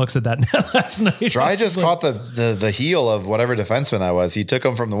clean looks at that net last night. Dry just caught the heel of whatever defenseman that was. He took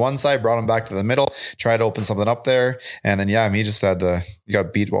him from the one side, brought him back to the middle, tried to open something up there. And then, he just he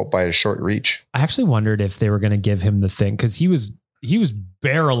got beat by a short reach. I actually wondered if they were going to give him the thing because he was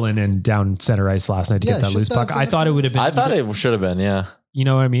barreling in down center ice last night to get that loose puck. I thought it would have been. I thought it should have been, yeah. You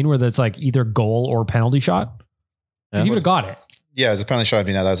know what I mean? Where that's like either goal or penalty shot. Because he would have got it. Yeah, the penalty shot.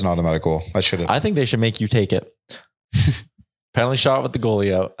 That's an automatic goal. I should have. I think they should make you take it. Penalty shot with the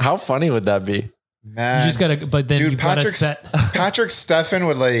goalie out. How funny would that be? Man, you just gotta. But then dude, Patrick Steffen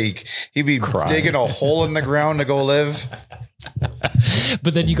would he'd be digging a hole in the ground to go live.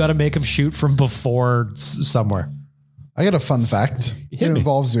 But then you got to make him shoot from before somewhere. I got a fun fact. It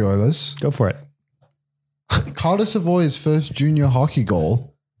involves the Oilers. Go for it. Carter Savoy's first junior hockey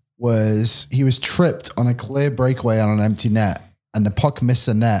goal was he was tripped on a clear breakaway on an empty net and the puck missed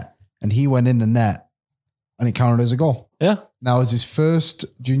the net and he went in the net and it counted as a goal. Yeah. Now it's his first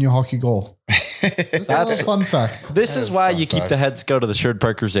junior hockey goal. That's a fun fact. This is why you keep the head scout of the Sherwood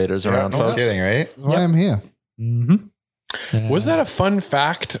Park Crusaders around, no folks. kidding, right? Why I'm here. Mm-hmm. Was that a fun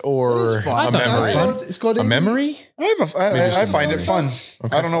fact or a memory? It's got a memory? I find it fun.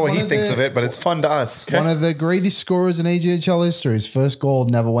 Okay. I don't know what he thinks of it, but it's fun to us. One of the greatest scorers in AJHL history. His first goal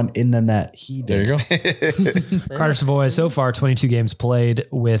never went in the net. He did. There you go. Carter Savoy so far 22 games played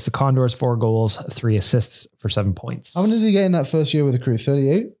with the Condors, 4 goals, 3 assists for 7 points. How many did he get in that first year with the Crew?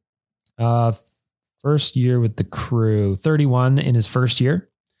 38? First year with the Crew, 31 in his first year,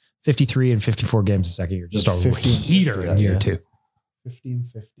 53 and 54 games the second year. Just a 50 and heater 50 in year 2. 50 and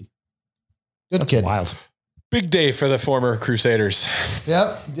 50. Good That's kid. wild. Big day for the former Crusaders. Yep.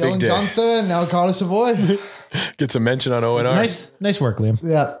 Dylan day. Gunther, now Carter Savoy. Gets a mention on ONR. Nice work, Liam.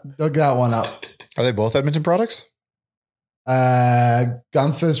 Yeah, dug that one up. Are they both Edmonton products?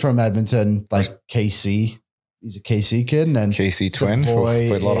 Gunther's from Edmonton, like KC. He's a KC kid. And then KC twin. Savoy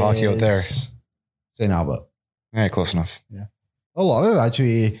Played a lot of hockey out there. is St. Albert. Yeah, close enough. Yeah. A lot of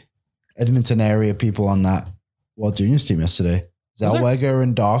actually Edmonton area people on that World Juniors team yesterday. Zellweger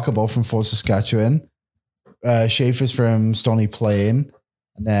and Dark are both from Fort Saskatchewan. Schaefer's from Stony Plain.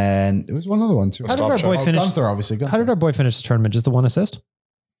 And then there was one other one too. How did our boy finish? Gunther, obviously. How did our boy finish the tournament? Just the 1 assist?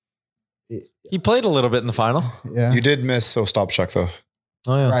 He played a little bit in the final. Yeah. You did miss Stop Shuck though.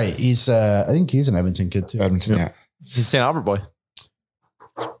 Oh yeah. Right. He's I think he's an Edmonton kid too. Edmonton, yeah. He's St. Albert boy.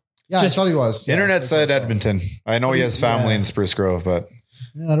 Yeah, I thought he was. Yeah, Internet said Edmonton. I know he has family in Spruce Grove, but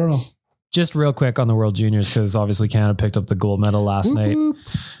yeah, I don't know. Just real quick on the World Juniors, because obviously Canada picked up the gold medal last night.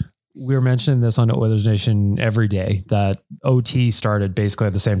 We were mentioning this on Oilers Nation every day that OT started basically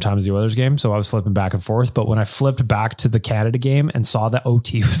at the same time as the Oilers game. So I was flipping back and forth. But when I flipped back to the Canada game and saw that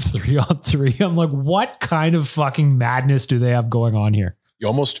OT was 3-on-3, I'm like, what kind of fucking madness do they have going on here? You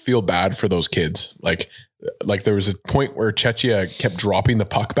almost feel bad for those kids. Like there was a point where Czechia kept dropping the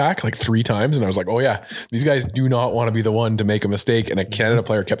puck back like 3 times. And I was like, oh yeah, these guys do not want to be the one to make a mistake. And a Canada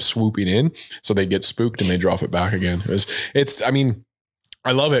player kept swooping in. So they get spooked and they drop it back again.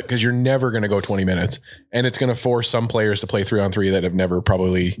 I love it because you're never going to go 20 minutes and it's going to force some players to play 3-on-3 that have never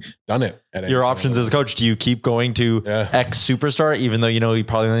probably done it. Your options as a coach, do you keep going to X superstar, even though you know he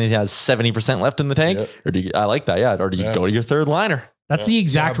probably only has 70% left in the tank? Yep. Or do you, I like that. Yeah. Or do you go to your third liner? That's the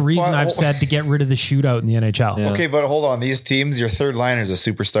exact reason I've said to get rid of the shootout in the NHL. Yeah. okay, but hold on. These teams, your third liner is a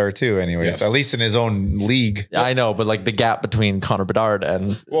superstar too, anyways. Yes. At least in his own league. Yeah, I know, but like the gap between Connor Bedard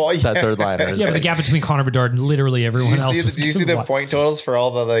and that third liner. Is Yeah, but the like, gap between Connor Bedard and literally everyone else. Do you see the point totals for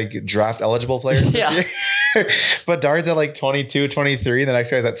all the like draft eligible players this year? Bedard's at like 22, 23. The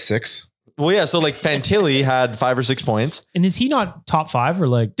next guy's at 6. well, yeah. So like Fantilli had 5 or 6 points. And is he not top 5 or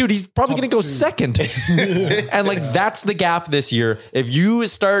like? Dude, he's probably going to go second. And like, that's the gap this year. If you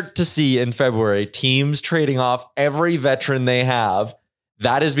start to see in February teams trading off every veteran they have,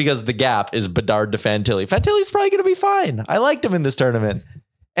 that is because the gap is Bedard to Fantilli. Fantilli's probably going to be fine. I liked him in this tournament.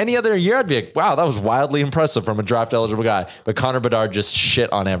 Any other year, I'd be like, wow, that was wildly impressive from a draft eligible guy. But Connor Bedard just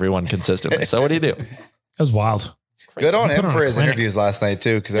shit on everyone consistently. So what do you do? That was wild. Good on He him put on for a his clinic. interviews last night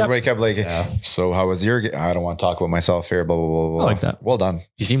too, because everybody kept like, so how was your game? I don't want to talk about myself here, blah, blah, blah, blah. I like that. Well done.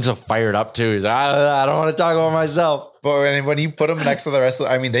 He seems so fired up too. He's like, I don't want to talk about myself. But when you put him next to the rest of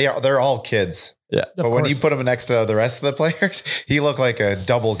the, I mean, they're all kids. Yeah. But when you put him next to the rest of the players, he looked like a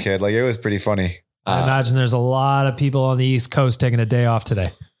double kid. Like it was pretty funny. I imagine there's a lot of people on the East Coast taking a day off today.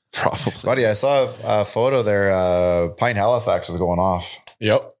 Probably. Buddy, I saw a photo there. Pine Halifax was going off.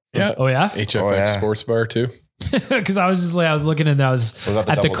 Yep. Yeah. Oh yeah. HFX Sports Bar too. Because I was looking and I was that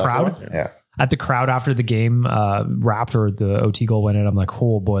at the double-decker crowd. one? Yeah. At the crowd after the game wrapped or the OT goal went in, I'm like,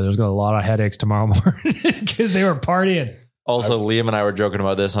 oh boy, there's going to be a lot of headaches tomorrow morning because they were partying. Also, Liam and I were joking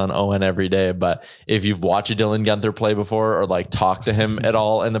about this on ON every day, but if you've watched Dylan Gunther play before or like talked to him at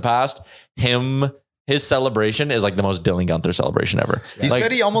all in the past, his celebration is like the most Dylan Gunther celebration ever. He Like,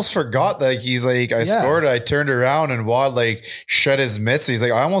 said he almost forgot. Like he's like, I scored. I turned around and Wad like shut his mitts. He's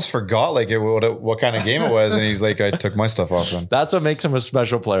like, I almost forgot like what kind of game it was. And he's like, I took my stuff off him. that's what makes him a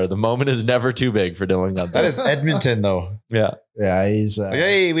special player. The moment is never too big for Dylan Gunther. That is Edmonton though. Yeah. Yeah, he's Like,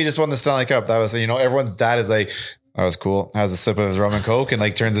 hey, we just won the Stanley Cup. That was, everyone's dad is like, that was cool. Has a sip of his rum and coke and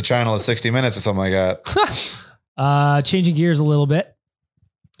like turns the channel at 60 minutes or something like that. Changing gears a little bit.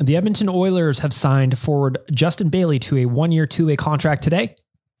 The Edmonton Oilers have signed forward Justin Bailey to a 1-year, 2-way contract today.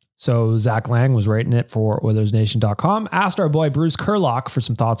 So Zach Lang was writing it for OilersNation.com, asked our boy Bruce Kurlock for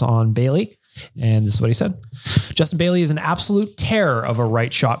some thoughts on Bailey. And this is what he said. Justin Bailey is an absolute terror of a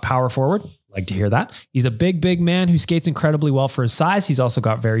right shot power forward. Like to hear that. He's a big man who skates incredibly well for his size. He's also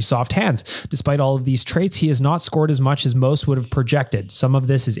got very soft hands. Despite all of these traits, he has not scored as much as most would have projected. Some of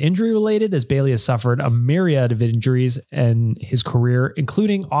this is injury related, as Bailey has suffered a myriad of injuries in his career,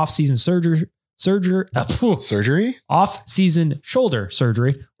 including off-season off-season shoulder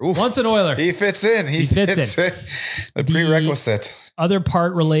surgery. Oof. Once an Oiler. He fits in. He fits in. The prerequisite. Other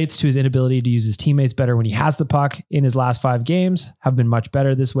part relates to his inability to use his teammates better when he has the puck. In his last 5 games have been much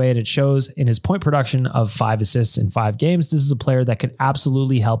better this way, and it shows in his point production of 5 assists in 5 games. This is a player that could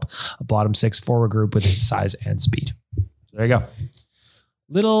absolutely help a bottom 6 forward group with his size and speed. So there you go.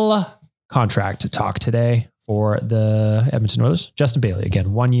 Little contract talk today for the Edmonton Oilers. Justin Bailey,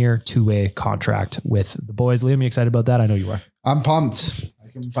 again, 1 year, 2-way contract with the boys. Liam, you excited about that? I know you are. I'm pumped. I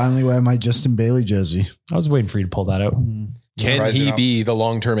can finally wear my Justin Bailey jersey. I was waiting for you to pull that out. Can he be the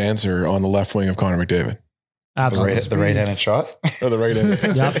long-term answer on the left wing of Connor McDavid? Absolutely. The right-handed shot. Or the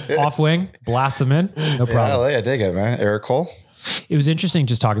right-handed. Yep. Off wing, blast them in. No problem. Yeah, I dig it, man. Eric Cole. It was interesting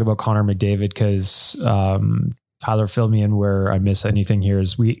just talking about Connor McDavid because Tyler filled me in where I miss anything here.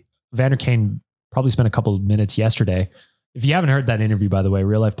 Is Vander Kane probably spent a couple of minutes yesterday. If you haven't heard that interview, by the way,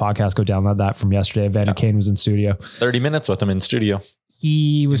 Real Life Podcast, go download that from yesterday. Vander Kane was in studio. 30 minutes with him in studio.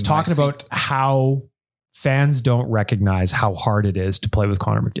 He was talking about how fans don't recognize how hard it is to play with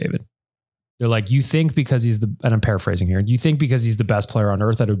Connor McDavid. They're like, you think because he's and I'm paraphrasing here, you think because he's the best player on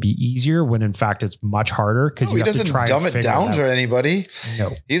earth that it would be easier, when in fact it's much harder because he doesn't dumb it down to anybody.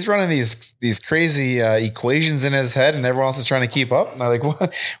 No, he's running these crazy equations in his head, and everyone else is trying to keep up. And they're like,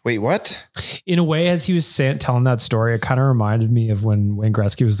 what? Wait, what? In a way, as he was telling that story, it kind of reminded me of when Wayne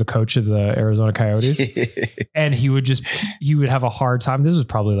Gretzky was the coach of the Arizona Coyotes, and he would have a hard time. This was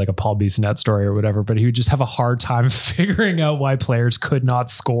probably like a Paul Bissonnette story or whatever, but he would just have a hard time figuring out why players could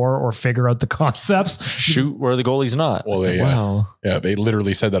not score or figure out the concepts. Shoot where the goalie's not. Well, they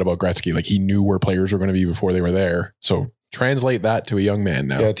literally said that about Gretzky. Like, he knew where players were going to be before they were there. So translate that to a young man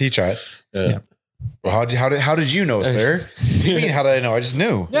now. Yeah, teach it. Well, how did you know, sir? What do you mean, how did I know? I just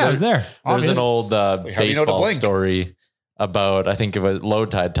knew. Yeah, I was there. There's an old baseball story about, I think it was Low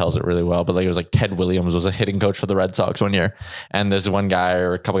Tide tells it really well, but like it was like Ted Williams was a hitting coach for the Red Sox one year. And there's one guy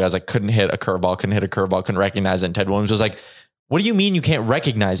or a couple guys that couldn't hit a curveball, couldn't recognize it. And Ted Williams was like, what do you mean you can't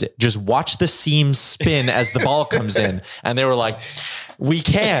recognize it? Just watch the seam spin as the ball comes in. And they were like, we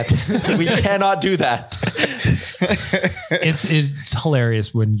can't. We cannot do that. It's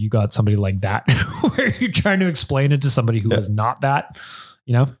hilarious when you got somebody like that, where you're trying to explain it to somebody who is not that,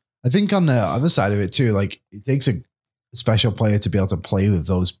 you know? I think on the other side of it too, like it takes a special player to be able to play with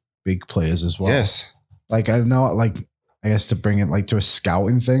those big players as well. Yes. Like I know, like I guess to bring it like to a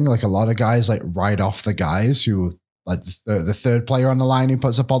scouting thing, like a lot of guys like write off the guys who like the third player on the line who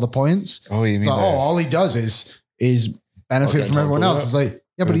puts up all the points. Oh, you mean all he does is benefit from everyone else. It's like,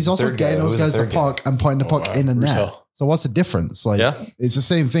 yeah, but he's also getting those guys the puck and putting the puck in the net. So what's the difference? Like, it's the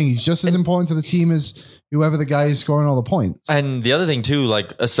same thing. He's just as important to the team as whoever the guy is scoring all the points. And the other thing too,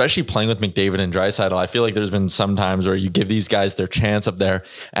 like especially playing with McDavid and Draisaitl, I feel like there's been some times where you give these guys their chance up there,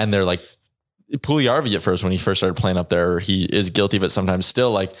 and they're like, Puljujarvi at first when he first started playing up there, he is guilty of it sometimes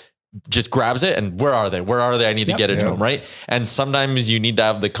still, like just grabs it and where are they? I need to get it to them, right? And sometimes you need to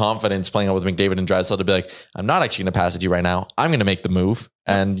have the confidence playing out with McDavid and Draisaitl to be like, I'm not actually going to pass it to you right now. I'm going to make the move,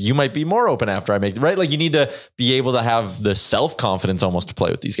 and you might be more open after I make it, right? Like you need to be able to have the self-confidence almost to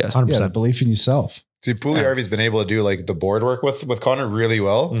play with these guys. 100%. Yeah, the belief in yourself. See, Puljujarvi's been able to do like the board work with Connor really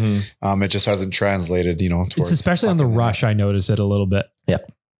well. Mm-hmm. It just hasn't translated, towards it's especially on the rush. I notice it a little bit. Yeah.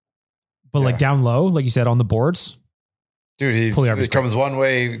 But like down low, like you said, on the boards, dude, it comes one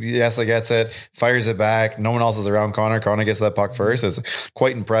way. Yes, I gets it. Fires it back. No one else is around Connor. Connor gets that puck first. It's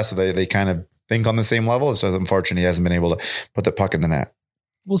quite impressive. They kind of think on the same level. It's just unfortunate he hasn't been able to put the puck in the net.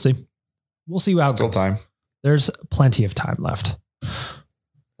 We'll see. We'll see how Still it goes. Time. There's plenty of time left.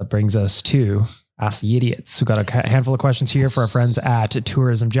 That brings us to Ask the Idiots. We've got a handful of questions here for our friends at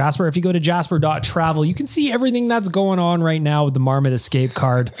Tourism Jasper. If you go to jasper.travel, you can see everything that's going on right now with the Marmot Escape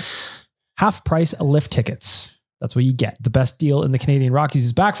card. Half price lift tickets. That's what you get. The best deal in the Canadian Rockies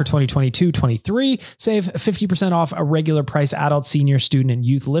is back for 2022-23. Save 50% off a regular price adult, senior, student, and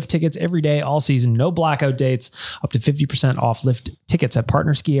youth lift tickets every day, all season. No blackout dates. Up to 50% off lift tickets at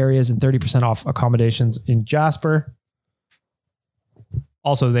partner ski areas and 30% off accommodations in Jasper.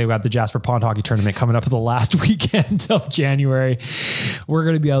 Also, they've got the Jasper Pond Hockey Tournament coming up the last weekend of January. We're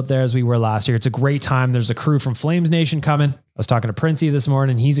going to be out there as we were last year. It's a great time. There's a crew from Flames Nation coming. I was talking to Princey this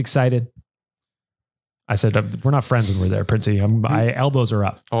morning. He's excited. I said, we're not friends when we're there, Princey. My elbows are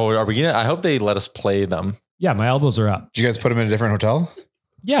up. Oh, are we gonna? I hope they let us play them. Yeah, my elbows are up. Did you guys put them in a different hotel?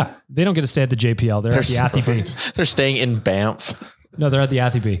 Yeah, they don't get to stay at the JPL. They're at the Athie B. They're staying in Banff. No, they're at the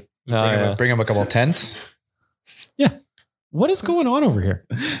Athie B. Bring him a couple of tents. Yeah. What is going on over here?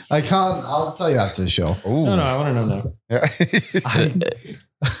 I can't. I'll tell you after the show. No, I want to know now.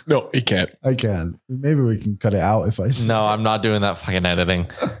 No, he can't. I can. Maybe we can cut it out if I say. No, I'm not doing that fucking editing.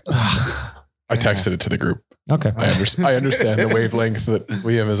 I texted it to the group. Okay. I understand the wavelength that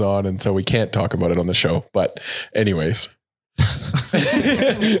Liam is on, and so we can't talk about it on the show. But anyways.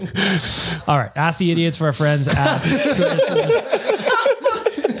 All right. Ask the idiots for our friends at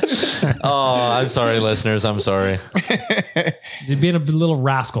Oh, I'm sorry, listeners. I'm sorry. You're being a little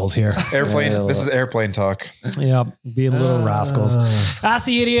rascals here. Airplane. This is airplane talk. Yeah, being little rascals. Ask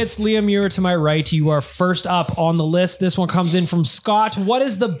the idiots. Liam, you're to my right. You are first up on the list. This one comes in from Scott. What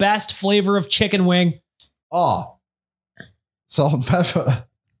is the best flavor of chicken wing? Oh, salt and pepper.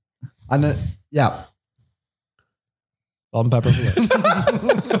 And then, yeah. Salt and pepper.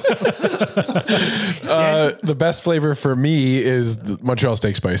 The best flavor for me is the Montreal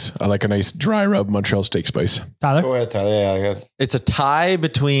steak spice. I like a nice dry rub Montreal steak spice. Tyler? Go ahead, Tyler. Yeah, I got It's a tie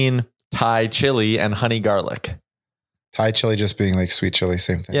between Thai chili and honey garlic. Thai chili just being like sweet chili,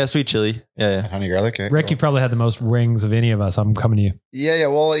 same thing. Yeah, sweet chili. Yeah. Honey garlic. Okay, Rick, you probably had the most rings of any of us. I'm coming to you. Yeah.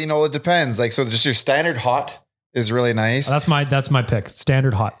 Well, it depends. Like, so just your standard hot is really nice. That's my pick.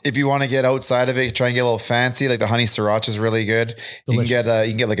 Standard hot. If you want to get outside of it, try and get a little fancy. Like the honey sriracha is really good. Delicious.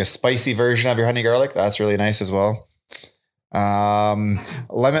 You can get like a spicy version of your honey garlic. That's really nice as well. Lemon.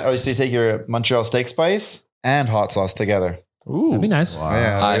 Or so you take your Montreal steak spice and hot sauce together. Ooh. That'd be nice.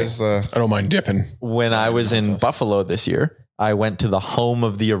 Yeah, I don't mind dipping. When I was in Buffalo this year, I went to the home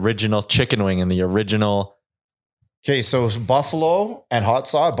of the original chicken wing and the original. Okay, so buffalo and hot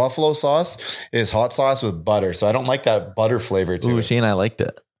sauce. Buffalo sauce is hot sauce with butter. So I don't like that butter flavor to it. See, and I liked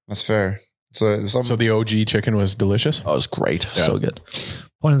it. That's fair. So the OG chicken was delicious. Oh, it was great. Yeah. So good.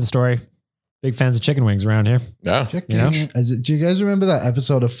 Point of the story. Big fans of chicken wings around here. Yeah. Chicken. You know? Do you guys remember that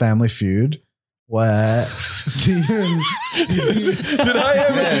episode of Family Feud where Steven? Did I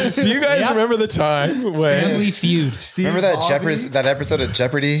ever? Yes. Do you guys remember the time when? Family Feud. remember that episode of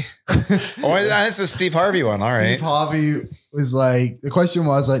Jeopardy? Oh, this is Steve Harvey one. All right. Steve Harvey was like, the question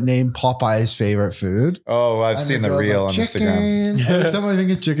was like, name Popeye's favorite food. Oh, I've And seen it the goes reel like, on Instagram. chicken. Every time I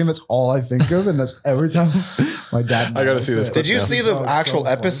think of chicken, that's all I think of. And that's every time my dad. I gotta see this Did you Yeah. see the Oh, actual so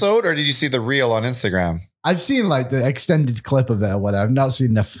funny. episode or did you see the reel on Instagram? I've seen like the extended clip of it or whatever. I've not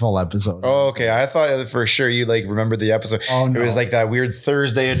seen the full episode. Oh, okay. I thought for sure you like remembered the episode. Oh, no. It was like that weird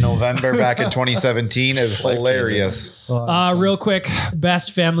Thursday in November back in 2017. It was hilarious. Real quick,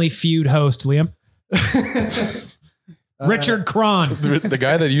 best Family Feud host, Liam. Richard Cron. The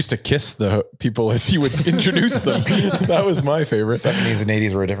guy that used to kiss the people as he would introduce them. That was my favorite. 70s and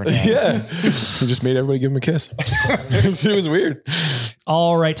 80s were a different time. Yeah. He just made everybody give him a kiss. It was weird.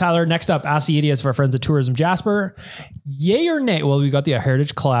 All right, Tyler. Next up, ask the idiots for our friends at Tourism Jasper. Yay or nay? Well, we got the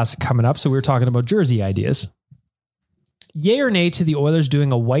Heritage Classic coming up, so we were talking about jersey ideas. Yay or nay to the Oilers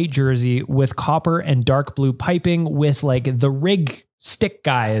doing a white jersey with copper and dark blue piping with like the rig stick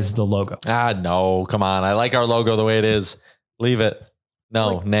guy as the logo? No, come on. I like our logo the way it is. Leave it.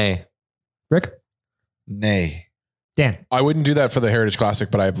 No, nay. Rick? Nay. Dan? I wouldn't do that for the Heritage Classic,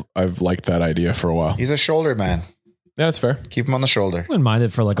 but I've liked that idea for a while. He's a shoulder man. Yeah, that's fair. Keep him on the shoulder. Wouldn't mind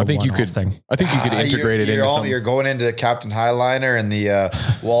it for like a I think you one-off could thing. I think you could integrate it into something. You're going into Captain Highliner and the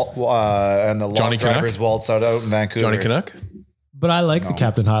and the Johnny log drivers waltz out in Vancouver. Johnny Canuck? But I like the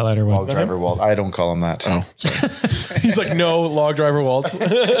Captain Highliner one. Log driver waltz. I don't call him that. Oh, sorry. He's like, no, log driver waltz.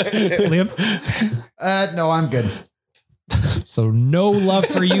 Liam? No, I'm good. So no love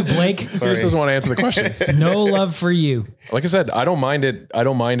for you, Blake. He just doesn't want to answer the question. No love for you. Like I said, I don't mind it. I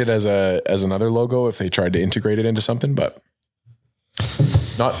don't mind it as another logo if they tried to integrate it into something, but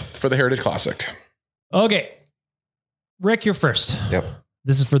not for the Heritage Classic. Okay. Rick, you're first. Yep.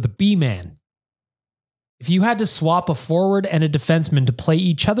 This is for the B-Man. If you had to swap a forward and a defenseman to play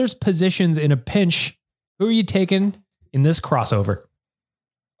each other's positions in a pinch, who are you taking in this crossover?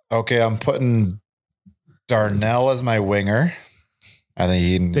 Okay, I'm putting Darnell as my winger. I think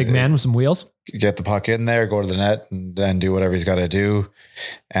he can Big man with some wheels. get the puck in there, go to the net, and then do whatever he's got to do.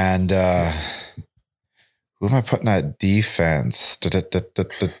 And who am I putting at defense? I'm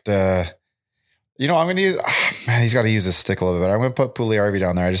going to use, man, he's got to use his stick a little bit better. I'm going to put Pugliarvi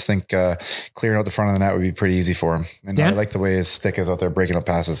down there. I just think clearing out the front of the net would be pretty easy for him. And I like the way his stick is out there breaking up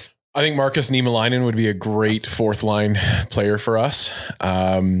passes. I think Marcus Niemelainen would be a great fourth line player for us.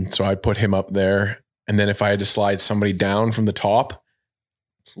 So I'd put him up there. And then if I had to slide somebody down from the top,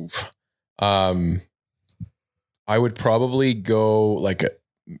 I would probably go like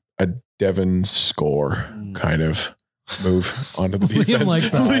a Devon Score kind of. move onto the defense. Liam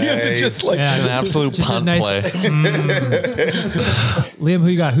likes that. Liam just like Yeah, An absolute just a punt nice- play. Liam, who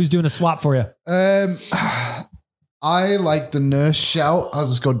you got? Who's doing a swap for you? I like the nurse shout. I'll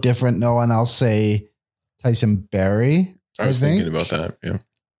just go different. No, and I'll say Tyson Berry. I was think. thinking about that. Yeah.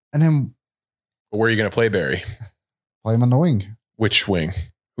 And then Where are you going to play Barry? play him on the wing. Which wing?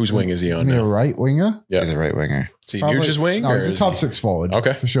 Whose wing is he on Maybe a now? right winger. Yeah. He's a right winger. Is he Probably- Nuge's wing? No, or he's a is top he- six forward.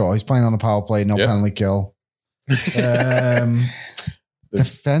 Okay. For sure. He's playing on a power play, no Yeah. penalty kill.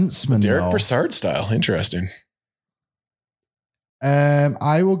 Defenseman. Derek though. Brassard style. Interesting.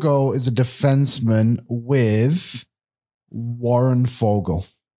 I will go as a defenseman with Warren Fogle.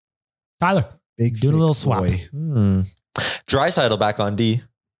 Tyler, Big doing a thick little swap. boy. Draisaitl back on D.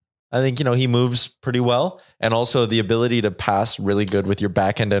 I think, he moves pretty well. And also the ability to pass really good with your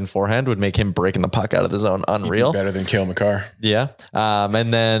backhand and forehand would make him breaking the puck out of the zone He'd be unreal. better than Cale McCarr. Yeah.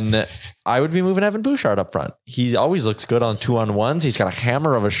 And then I would be moving Evan Bouchard up front. He always looks good on 2-on-1s. He's got a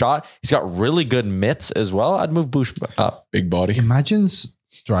hammer of a shot. He's got really good mitts as well. I'd move Bouch up. Big body. Imagine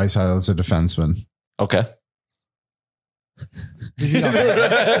Draisaitl as a defenseman. Okay. Did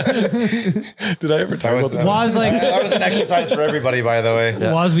I ever talk about that? Waz, like, That was an exercise for everybody, by the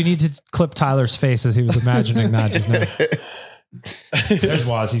way. Waz, we need to clip Tyler's face as he was imagining that just now. There's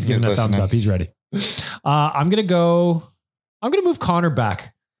Waz. He's giving He's a thumbs listening. up. He's ready. I'm going to move Connor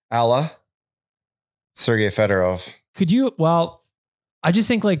back. Allah. Sergei Fedorov. I just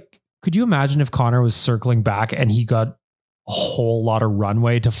think could you imagine if Connor was circling back and he got a whole lot of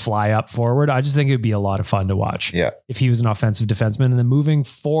runway to fly up forward? I just think it'd be a lot of fun to watch. Yeah. If he was an offensive defenseman. And then moving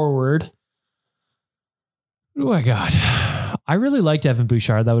forward, who do I got? I really liked Evan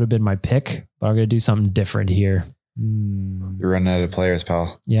Bouchard. That would have been my pick, but I'm going to do something different here. You're running out of players,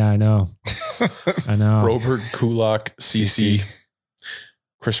 pal. Yeah, I know. I know. Robert Kulak, CC,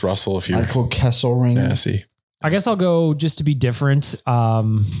 Chris Russell, if you're Michael Kesselring. nasty. I guess I'll go just to be different.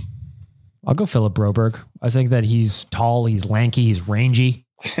 I'll go Philip Broberg. I think that he's tall, he's lanky, he's rangy.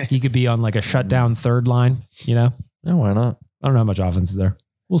 He could be on like a shutdown third line, Yeah, why not? I don't know how much offense is there.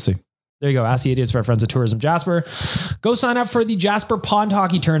 We'll see. There you go. Ask the idiots for our friends at Tourism Jasper. Go sign up for the Jasper Pond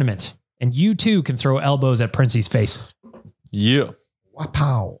Hockey Tournament, and you too can throw elbows at Princey's face. Yeah.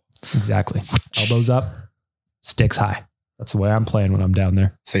 Wow. Exactly. Elbows up, sticks high. That's the way I'm playing when I'm down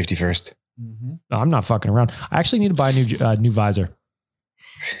there. Safety first. No, I'm not fucking around. I actually need to buy a new visor.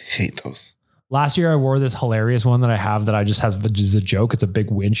 Hate those. Last year I wore this hilarious one that I have that I just has just a joke. It's a big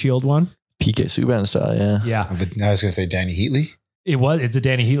windshield one. PK Subban style, yeah. Yeah. I was going to say Danny Heatley. It's a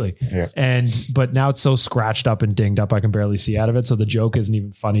Danny Heatley. Yeah. But now it's so scratched up and dinged up I can barely see out of it. So the joke isn't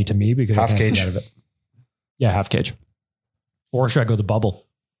even funny to me because I Half can't cage. see out of it. Yeah, half cage. Or should I go the bubble?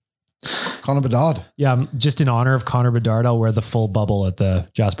 Connor Bedard. Yeah, just in honor of Connor Bedard, I'll wear the full bubble at the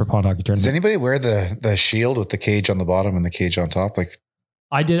Jasper Pond Hockey Does Tournament. anybody wear the shield with the cage on the bottom and the cage on top? Like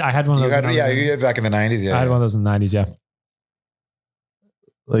I did. I had one of you those. had, when I was in- you had back in the 90s. Yeah. I had one of those in the 90s. Yeah.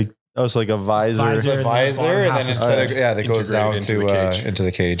 Like, that was like a visor. Visor. The and the visor, bottom and half then is- instead of, that goes Integrated down into the cage. into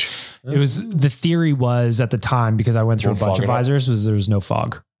the cage. It was, the theory was at the time, because I went through Won't a bunch fog of it up. visors, was there was no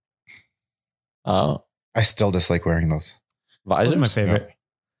fog. Oh. I still dislike wearing those. Those Visors? are my favorite.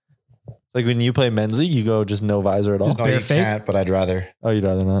 Like when you play men's league, you go just no visor at all. Just No, bare you face? can't, but I'd rather. Oh, you'd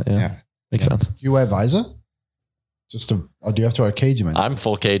rather not? Yeah. Yeah. Makes sense. Do you wear visor? Or do you have to wear a cage? You mean? I'm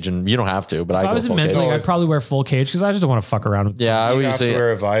full cage and you don't have to, but If I I go was in full men's cage. league, No, I'd probably wear full cage because I just don't want to fuck around with. Yeah, I You always have to say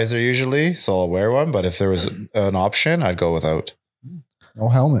wear a visor usually, so I'll wear one. But if there was an option, I'd go without. No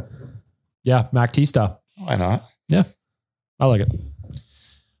helmet. Yeah, Mac T style. Why not? I like it.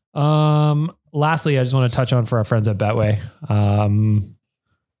 Lastly, I just want to touch on for our friends at Betway.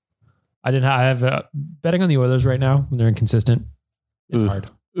 I have betting on the Oilers right now when they're inconsistent. It's Ugh. hard.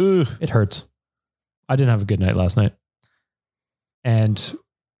 Ugh. It hurts. I didn't have a good night last night. And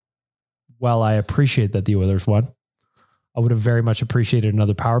while I appreciate that the Oilers won, I would have very much appreciated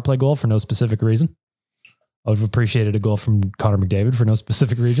another power play goal for no specific reason. I would have appreciated a goal from Connor McDavid for no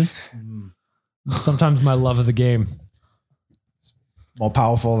specific reason. Sometimes my love of the game. More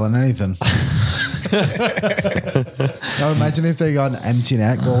powerful than anything. Now imagine if they got an empty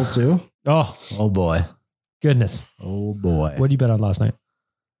net goal too. Oh, Oh boy. goodness. Oh boy. What did you bet on last night?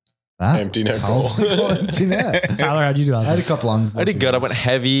 That? Empty net goal. Empty net. Tyler, how'd you do last I had a night? couple on. I did good. I went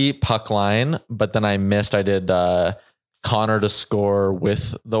heavy puck line, but then I missed. I did Connor to score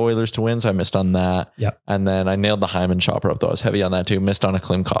with the Oilers to win, so I missed on that. Yep. And then I nailed the Hyman chopper up, though. I was heavy on that too. Missed on a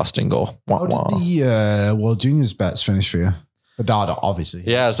Klim Kostin goal. Wah, How wah. did the World Juniors bets finish for you? Bedard, obviously.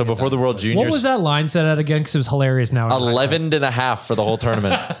 Yeah, so before the World Juniors. What was that line set at again? Because it was hilarious now. 11.5 for the whole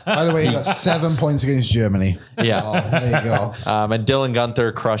tournament. By the way, he got 7 points against Germany. Yeah. Oh, there you go. And Dylan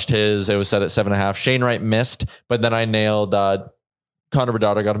Gunther crushed his. It was set at 7.5. Shane Wright missed, but then I nailed Connor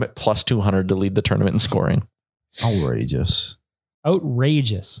Bedard. I got him at plus 200 to lead the tournament in scoring. Outrageous.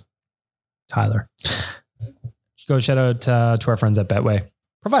 Tyler. Go shout out to our friends at Betway,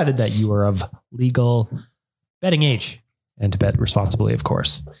 provided that you are of legal betting age and to bet responsibly, of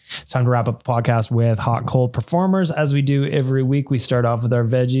course. It's time to wrap up the podcast with hot and cold performers. As we do every week, we start off with our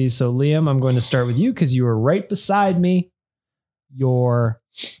veggies. So Liam, I'm going to start with you because you were right beside me. Your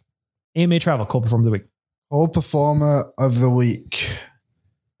AMA Travel cold performer of the week. Cold performer of the week.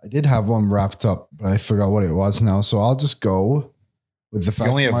 I did have one wrapped up, but I forgot what it was now. So I'll just go with the fact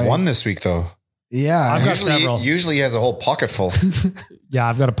You only have one this week, though. Yeah. I've got several. Usually he has a whole pocket full. Yeah,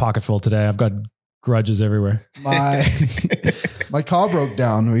 I've got a pocket full today. I've got grudges everywhere. My car broke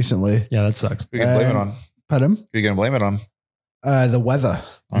down recently. Yeah, that sucks. Who you gonna blame it on? Pardon? Who you gonna blame it on? The weather.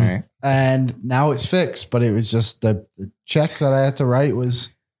 All right. And now it's fixed, but it was just the check that I had to write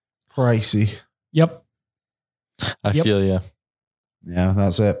was pricey. Yep. I feel you. Yeah,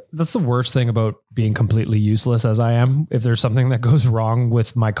 that's it. That's the worst thing about being completely useless as I am. If there's something that goes wrong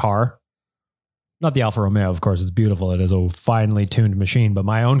with my car, not the Alfa Romeo, of course, it's beautiful. It is a finely tuned machine, but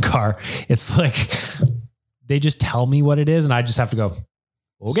my own car, it's like they just tell me what it is and I just have to go,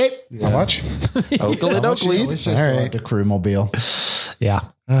 okay. How much? Oakley. All right. The crew mobile. Yeah.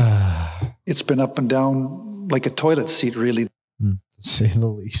 It's been up and down like a toilet seat, really. To say the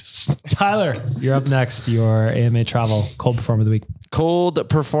least. Tyler, you're up next. Your AMA Travel cold performer of the week. Cold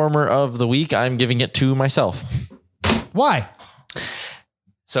performer of the week. I'm giving it to myself. Why?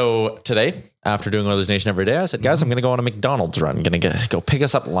 So today, after doing Oilers Nation every day, I said, guys, I'm going to go on a McDonald's run. I'm going to go pick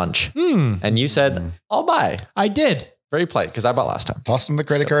us up lunch. And you said, I'll buy. I did. Very polite because I bought last time. Toss him the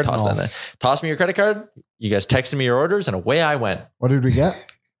credit card. Toss me your credit card. You guys texted me your orders and away I went. What did we get?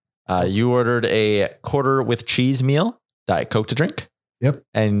 You ordered a quarter with cheese meal, Diet Coke to drink. Yep.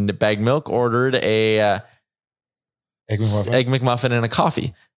 And Bag Milk ordered a Egg McMuffin and a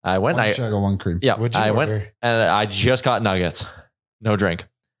coffee. I went. One sugar, one cream. Yeah. What'd you I order? went and I just got nuggets. No drink.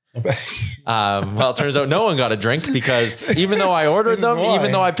 Well, it turns out no one got a drink because even though I ordered them,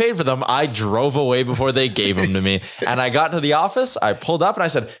 even though I paid for them, I drove away before they gave them to me. And I got to the office, I pulled up and I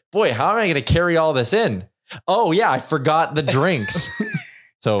said, boy, how am I going to carry all this in? Oh yeah, I forgot the drinks.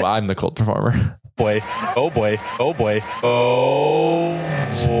 So I'm the cold performer. Boy. Oh boy. Oh boy. Oh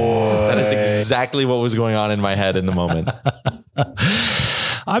boy. That is exactly what was going on in my head in the moment.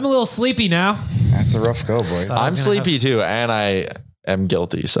 I'm a little sleepy now. That's a rough go, boys. I'm sleepy too. And I am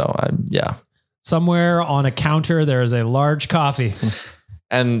guilty. So yeah. Somewhere on a counter, there is a large coffee.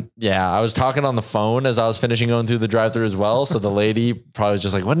 And yeah, I was talking on the phone as I was finishing going through the drive-thru as well. So the lady probably was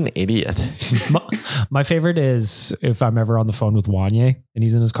just like, what an idiot. My favorite is if I'm ever on the phone with Wanye and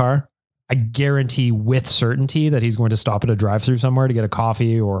he's in his car, I guarantee with certainty that he's going to stop at a drive-thru somewhere to get a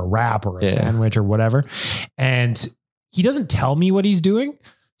coffee or a wrap or a sandwich or whatever. And he doesn't tell me what he's doing.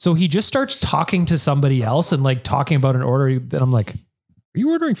 So he just starts talking to somebody else and like talking about an order. Then I'm like, are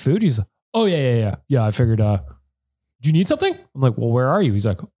you ordering food? He's like, oh yeah. I figured, do you need something? I'm like, well, where are you? He's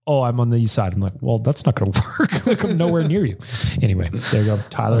like, oh, I'm on the east side. I'm like, well, that's not going to work. Like, I'm nowhere near you. Anyway, there you go.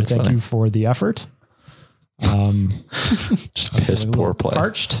 Tyler, thank you for the effort. Just piss poor play.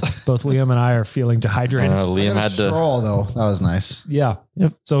 Parched. Both Liam and I are feeling dehydrated. Liam had to straw though. That was nice. Yeah.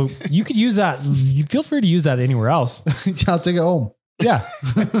 Yep. So you could use that. You feel free to use that anywhere else. I'll take it home. Yeah.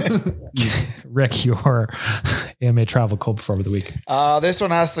 Rick, your AMA Travel cold performer of the week. This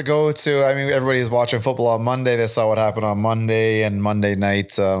one has to go to, I mean, everybody's watching football on Monday. They saw what happened on Monday and Monday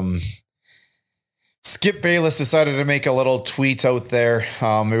night. Skip Bayless decided to make a little tweet out there.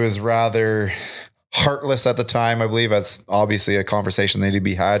 It was rather heartless at the time. I believe that's obviously a conversation that needed to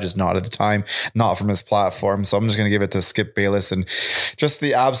be had, just not at the time, not from his platform. So I'm just going to give it to Skip Bayless and just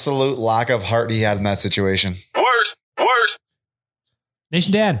the absolute lack of heart he had in that situation. Word.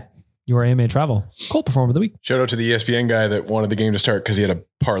 Nation Dan, your AMA Travel cold performer of the week. Shout out to the ESPN guy that wanted the game to start because he had a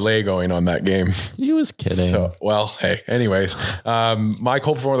parlay going on that game. He was kidding. So, well, hey, anyways, my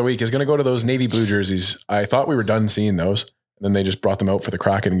cold performer of the week is going to go to those navy blue jerseys. I thought we were done seeing those, and then they just brought them out for the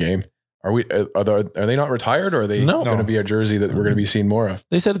Kraken game. Are they not retired, or are they going to be a jersey that we're going to be seeing more of?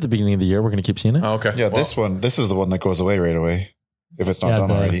 They said at the beginning of the year we're going to keep seeing it. Oh, okay. Yeah, this is the one that goes away right away if it's not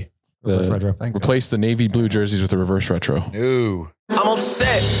done already. Reverse retro. Replace the navy blue jerseys with the reverse retro. No. I'm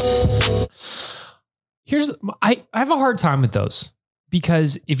upset. I have a hard time with those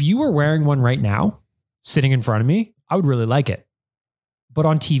because if you were wearing one right now, sitting in front of me, I would really like it. But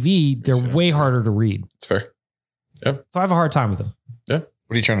on TV, they're way harder to read. It's fair. Yep. So I have a hard time with him. Yeah.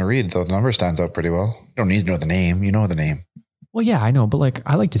 What are you trying to read? The number stands out pretty well. You don't need to know the name. You know the name. Well, yeah, I know, but like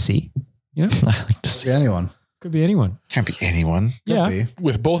I like to see. You know, I like to see anyone. Could be anyone. Can't be anyone. Yeah. Be.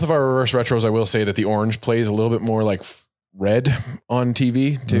 With both of our reverse retros, I will say that the orange plays a little bit more like red on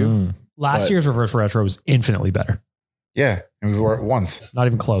TV too. Last year's reverse retro was infinitely better. Yeah. And we wore it once. Not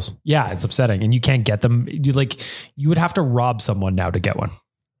even close. Yeah, it's upsetting. And you can't get them. You would have to rob someone now to get one,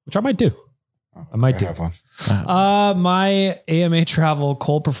 which I might do. I might do. Have one. My AMA Travel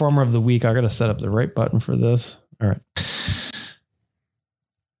Cold Performer of the Week. I got to set up the right button for this. All right.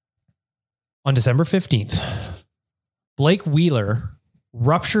 On December 15th, Blake Wheeler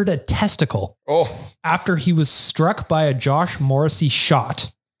ruptured a testicle after he was struck by a Josh Morrissey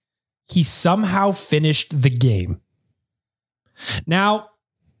shot. He somehow finished the game. Now,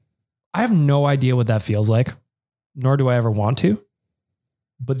 I have no idea what that feels like, nor do I ever want to.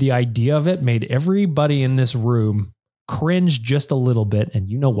 But the idea of it made everybody in this room cringe just a little bit, and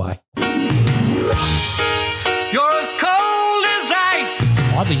you know why. You're as cold as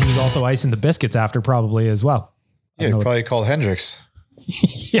ice. Oddly, he was also icing the biscuits after probably as well. Yeah, probably called Hendricks.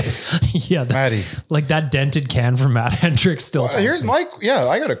 Yeah. Matty. Like that dented can from Matt Hendricks still. Well, here's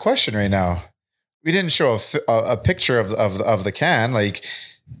I got a question right now. We didn't show a picture of the can. Like,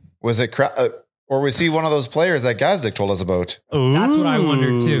 was it or was he one of those players that Gazdick told us about? That's what I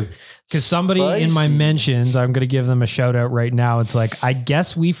wondered too. Because somebody in my mentions, I'm going to give them a shout out right now. It's like, I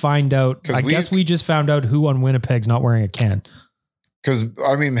guess we just found out who on Winnipeg's not wearing a can. Because,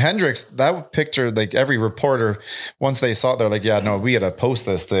 I mean, Hendricks, that picture, like every reporter, once they saw it, they're like, yeah, no, we got to post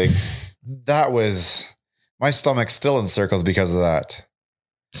this thing. That was, my stomach's still in circles because of that.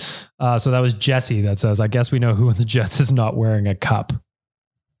 So that was Jesse that says, I guess we know who in the Jets is not wearing a cup.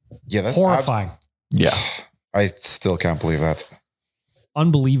 Yeah, that's horrifying. Yeah. I still can't believe that.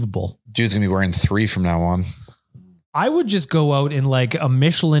 Unbelievable. Dude's going to be wearing 3 from now on. I would just go out in like a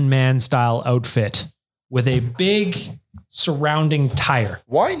Michelin Man style outfit with a big surrounding tire.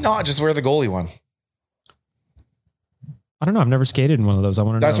 Why not just wear the goalie one? I don't know. I've never skated in one of those. I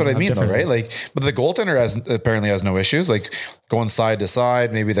want to know. That's what I mean though, right? Is. Like, but the goaltender apparently has no issues. Like going side to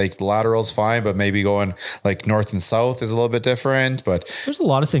side, maybe like the lateral's fine, but maybe going like north and south is a little bit different. But there's a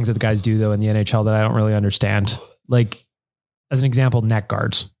lot of things that the guys do though in the NHL that I don't really understand. Like as an example, neck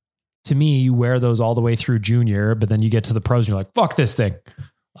guards. To me, you wear those all the way through junior, but then you get to the pros and you're like, fuck this thing.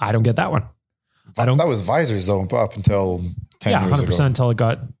 I don't get that one. That was visors though up until 10 years 100% ago. until it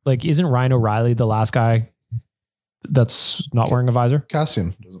got like, isn't Ryan O'Reilly the last guy that's not wearing a visor?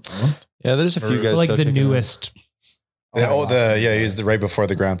 Cassian doesn't wear one. Yeah, there's a few guys. Like the newest. He's right before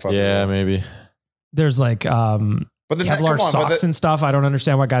the grandfather. Yeah, maybe. There's like but the Kevlar socks and stuff. I don't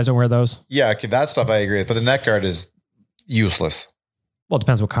understand why guys don't wear those. Yeah, okay, that stuff I agree with. But the neck guard is useless. Well, it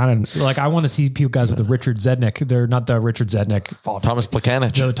depends what kind of, like I want to see people guys with the Richard Zednik. They're not the Richard Zednik. Thomas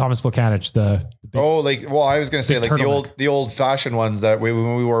Plekanec. The Thomas Plekanec. I was going to say like turtleneck. the old fashioned ones that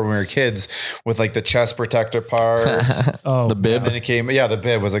when we were kids with like the chest protector parts. The bib. And then it came. Yeah, the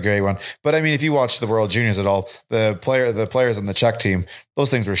bib was a great one. But I mean, if you watch the World Juniors at all, the players on the Czech team, those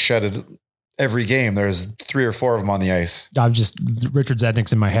things were shedded every game. There's 3 or 4 of them on the ice. I'm just Richard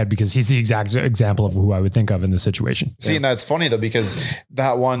Zednik's in my head because he's the exact example of who I would think of in this situation. See, and that's funny though, because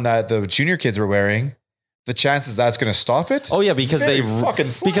that one that the junior kids were wearing, the chances that's going to stop it. Oh yeah, because they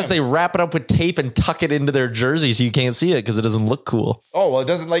wrap it up with tape and tuck it into their jersey so you can't see it because it doesn't look cool. Oh well, it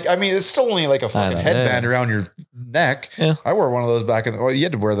doesn't it's still only like a fucking headband around your neck. Yeah. I wore one of those back in. You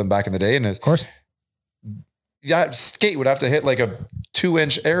had to wear them back in the day, and of course, that skate would have to hit like a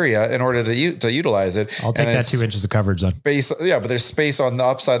 2-inch area in order to utilize it. I'll take that 2 inches of coverage then. But there's space on the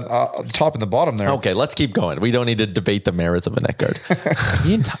upside, top and the bottom there. Okay, let's keep going. We don't need to debate the merits of a neck guard.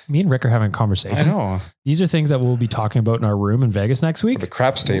 me and Rick are having a conversation. I know. These are things that we'll be talking about in our room in Vegas next week. The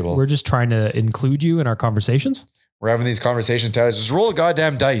craps table. We're just trying to include you in our conversations. We're having these conversations. Just roll a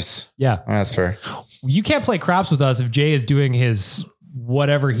goddamn dice. Yeah. That's fair. You can't play craps with us if Jay is doing his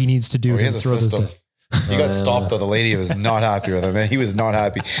whatever he needs to do. He has a system. He got stopped though. The lady was not happy with him, and he was not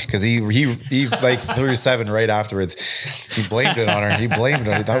happy because he like threw 7 right afterwards. He blamed it on her. He blamed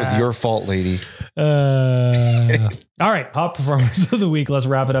her. That was your fault, lady. All right, hot performers of the week. Let's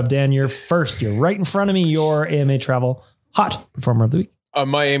wrap it up. Dan, you're first. You're right in front of me. Your AMA Travel hot performer of the week.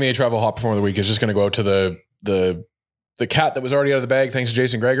 My AMA Travel hot performer of the week is just going to go out to the cat that was already out of the bag, thanks to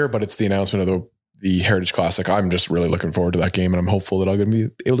Jason Gregor, but it's the announcement of the Heritage Classic. I'm just really looking forward to that game, and I'm hopeful that I'm going to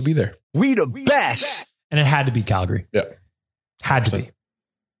be able to be there. We the best. And it had to be Calgary. Yeah. Had to be.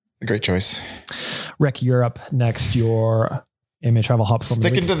 A great choice. Rick, you're up next. Your AMA Travel Hop.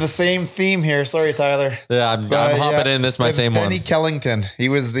 Sticking to the same theme here. Sorry, Tyler. Yeah, I'm hopping in. This is my same Benny one. Kellington. He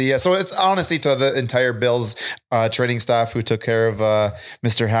was the so it's honestly to the entire Bills training staff who took care of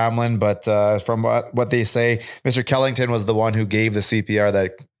Mr. Hamlin. But from what they say, Mr. Kellington was the one who gave the CPR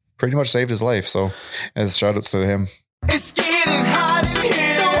that pretty much saved his life. So, as shout outs to him. It's getting hot in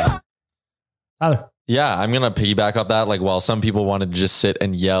here. Tyler. Yeah, I'm going to piggyback off that. Like, while some people wanted to just sit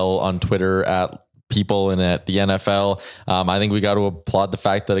and yell on Twitter at people and at the NFL, I think we got to applaud the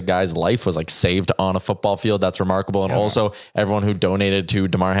fact that a guy's life was like saved on a football field. That's remarkable. And also everyone who donated to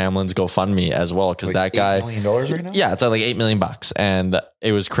Damar Hamlin's GoFundMe as well. Cause like that guy, $8 million right now? Yeah, it's like $8 million. And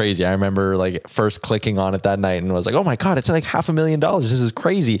it was crazy. I remember like first clicking on it that night and was like, oh my God, it's like $500,000. This is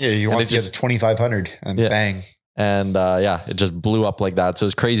crazy. Yeah, he wants to get 2,500 and bang. And it just blew up like that. So it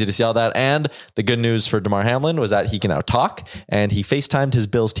was crazy to see all that. And the good news for Damar Hamlin was that he can now talk, and he FaceTimed his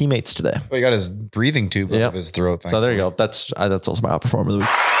Bills teammates today. Well, he got his breathing tube out of his throat. So there you go. That's also my outperformer of the week.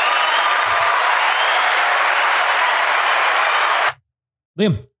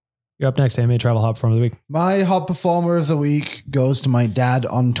 Liam, you're up next. AMA Travel Hop Performer of the Week. My hot performer of the week goes to my dad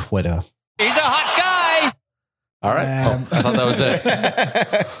on Twitter. He's a hot guy. All right. I thought that was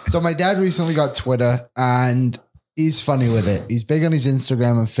it. So my dad recently got Twitter, and he's funny with it. He's big on his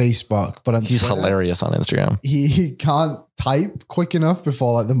Instagram and Facebook, but on He's Twitter, hilarious on Instagram. he can't type quick enough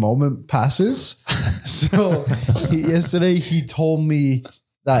before like the moment passes. So yesterday he told me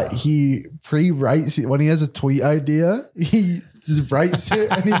that he pre-writes it when he has a tweet idea. He just writes it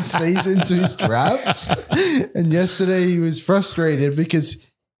and he saves it into his drafts. And yesterday he was frustrated because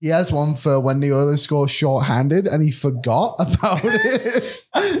he has one for when the Oilers score shorthanded, and he forgot about it.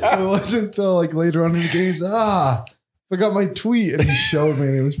 So it wasn't until like later on in the game, he's like, forgot my tweet, and he showed me,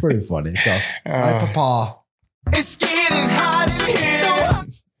 and it was pretty funny. So my papa. It's getting hot in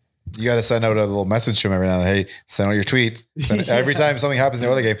here. You got to send out a little message to him every now and then. Hey, send out your tweet. Every time something happens in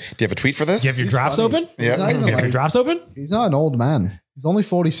the other game, do you have a tweet for this? Do you have your drafts open? Yeah. You have your drafts open? He's not an old man. He's only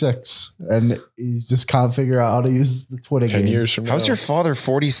 46, and he just can't figure out how to use the Twitter 10 game. years from now. How's your father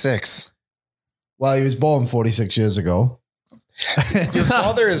 46? Well, he was born 46 years ago. Your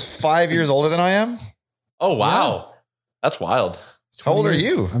father is 5 years older than I am? Oh, wow. Yeah. That's wild. How old are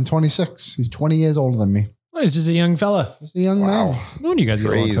you? I'm 26. He's 20 years older than me. Well, he's just a young fella. He's a young man. No wonder you guys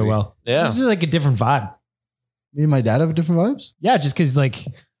get along so well. Yeah. This is like a different vibe. Me and my dad have different vibes? Yeah, just because like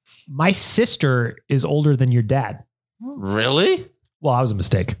my sister is older than your dad. Really? Well, that was a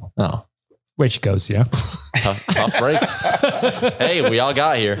mistake. Oh. Way she goes, yeah. Tough break. Hey, we all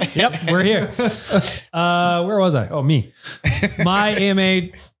got here. Yep, we're here. Where was I? Oh, me. My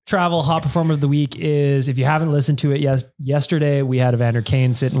AMA Travel Hot Performer of the Week is, if you haven't listened to it yesterday, we had Evander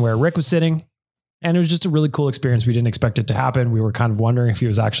Kane sitting where Rick was sitting. And it was just a really cool experience. We didn't expect it to happen. We were kind of wondering if he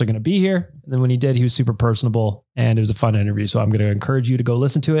was actually going to be here. And then when he did, he was super personable, and it was a fun interview. So I'm going to encourage you to go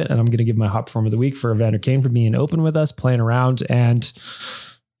listen to it. And I'm going to give my hot performer of the week for Evander Kane for being open with us, playing around, and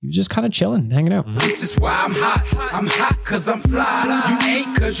he was just kind of chilling, hanging out. This is why I'm hot. I'm hot because I'm fly. You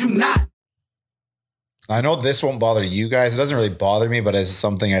ain't because you not. I know this won't bother you guys. It doesn't really bother me, but it's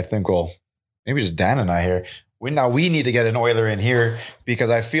something I think, well, maybe just Dan and I here. We need to get an Oiler in here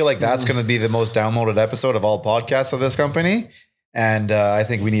because I feel like that's going to be the most downloaded episode of all podcasts of this company. And I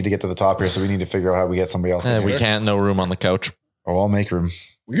think we need to get to the top here. So we need to figure out how we get somebody else. We can't, no room on the couch. Oh, I'll make room.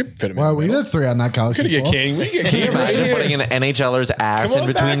 We could fit him well, in. We had 3 on that couch. We could get King. We could get King right Imagine here. putting an NHLer's ass in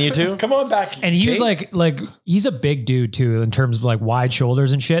between you two. Come on back. And he was King. like he's a big dude too, in terms of like wide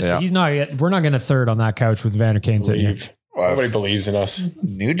shoulders and shit. Yeah. He's not. We're not going to third on that couch with Evander Kane sitting here. Nobody believes in us.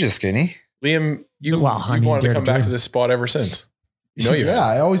 Nuge is skinny. Liam, you've mean, wanted to dare come to back dream. to this spot ever since. You know you Yeah, have.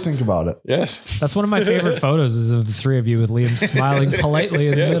 I always think about it. Yes. That's one of my favorite photos is of the three of you with Liam smiling politely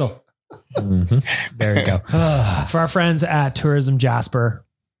in the middle. Mm-hmm. There you go. For our friends at Tourism Jasper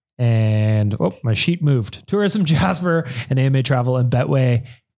and my sheet moved. Tourism Jasper and AMA Travel and Betway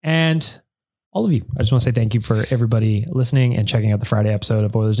and all of you. I just want to say thank you for everybody listening and checking out the Friday episode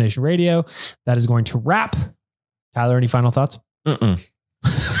of Oilers Nation Radio. That is going to wrap. Tyler, any final thoughts?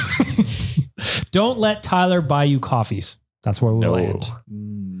 Don't let Tyler buy you coffees. That's where we'll land.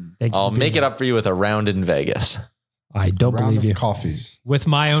 Thank you. I'll make it up for you with a round in Vegas. I don't believe you. Coffees. With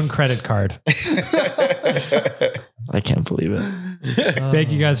my own credit card. I can't believe it.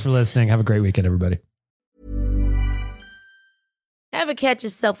 Thank you guys for listening. Have a great weekend, everybody. Ever catch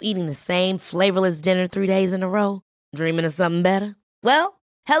yourself eating the same flavorless dinner 3 days in a row? Dreaming of something better? Well,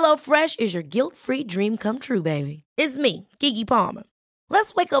 HelloFresh is your guilt-free dream come true, baby. It's me, Keke Palmer.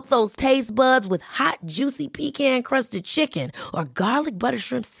 Let's wake up those taste buds with hot, juicy pecan-crusted chicken or garlic butter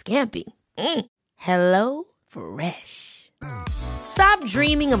shrimp scampi. Hello Fresh. Stop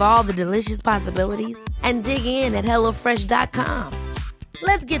dreaming of all the delicious possibilities and dig in at HelloFresh.com.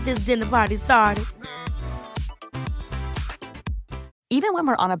 Let's get this dinner party started. Even when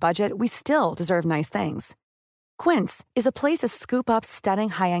we're on a budget, we still deserve nice things. Quince is a place to scoop up stunning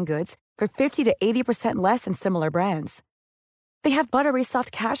high-end goods for 50 to 80% less than similar brands. They have buttery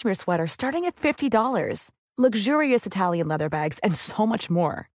soft cashmere sweaters starting at $50, luxurious Italian leather bags, and so much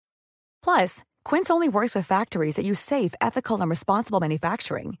more. Plus, Quince only works with factories that use safe, ethical, and responsible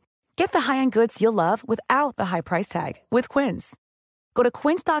manufacturing. Get the high-end goods you'll love without the high price tag with Quince. Go to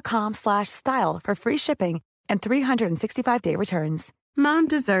quince.com/style for free shipping and 365-day returns. Mom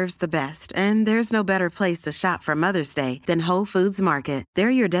deserves the best, and there's no better place to shop for Mother's Day than Whole Foods Market. They're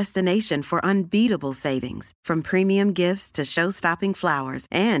your destination for unbeatable savings, from premium gifts to show-stopping flowers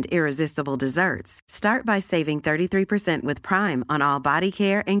and irresistible desserts. Start by saving 33% with Prime on all body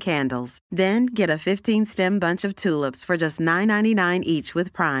care and candles. Then get a 15-stem bunch of tulips for just $9.99 each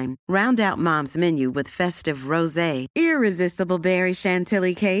with Prime. Round out Mom's menu with festive rosé, irresistible berry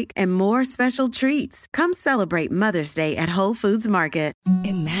chantilly cake, and more special treats. Come celebrate Mother's Day at Whole Foods Market.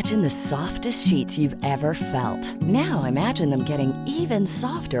 Imagine the softest sheets you've ever felt. Now imagine them getting even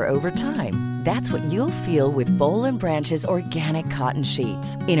softer over time. That's what you'll feel with Boll & Branch's organic cotton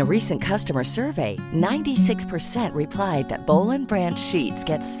sheets. In a recent customer survey, 96% replied that Boll & Branch sheets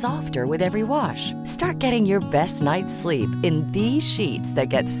get softer with every wash. Start getting your best night's sleep in these sheets that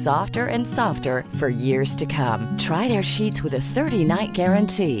get softer and softer for years to come. Try their sheets with a 30-night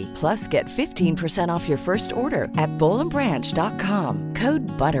guarantee. Plus, get 15% off your first order at bollandbranch.com. Code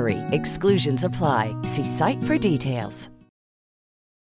BUTTERY. Exclusions apply. See site for details.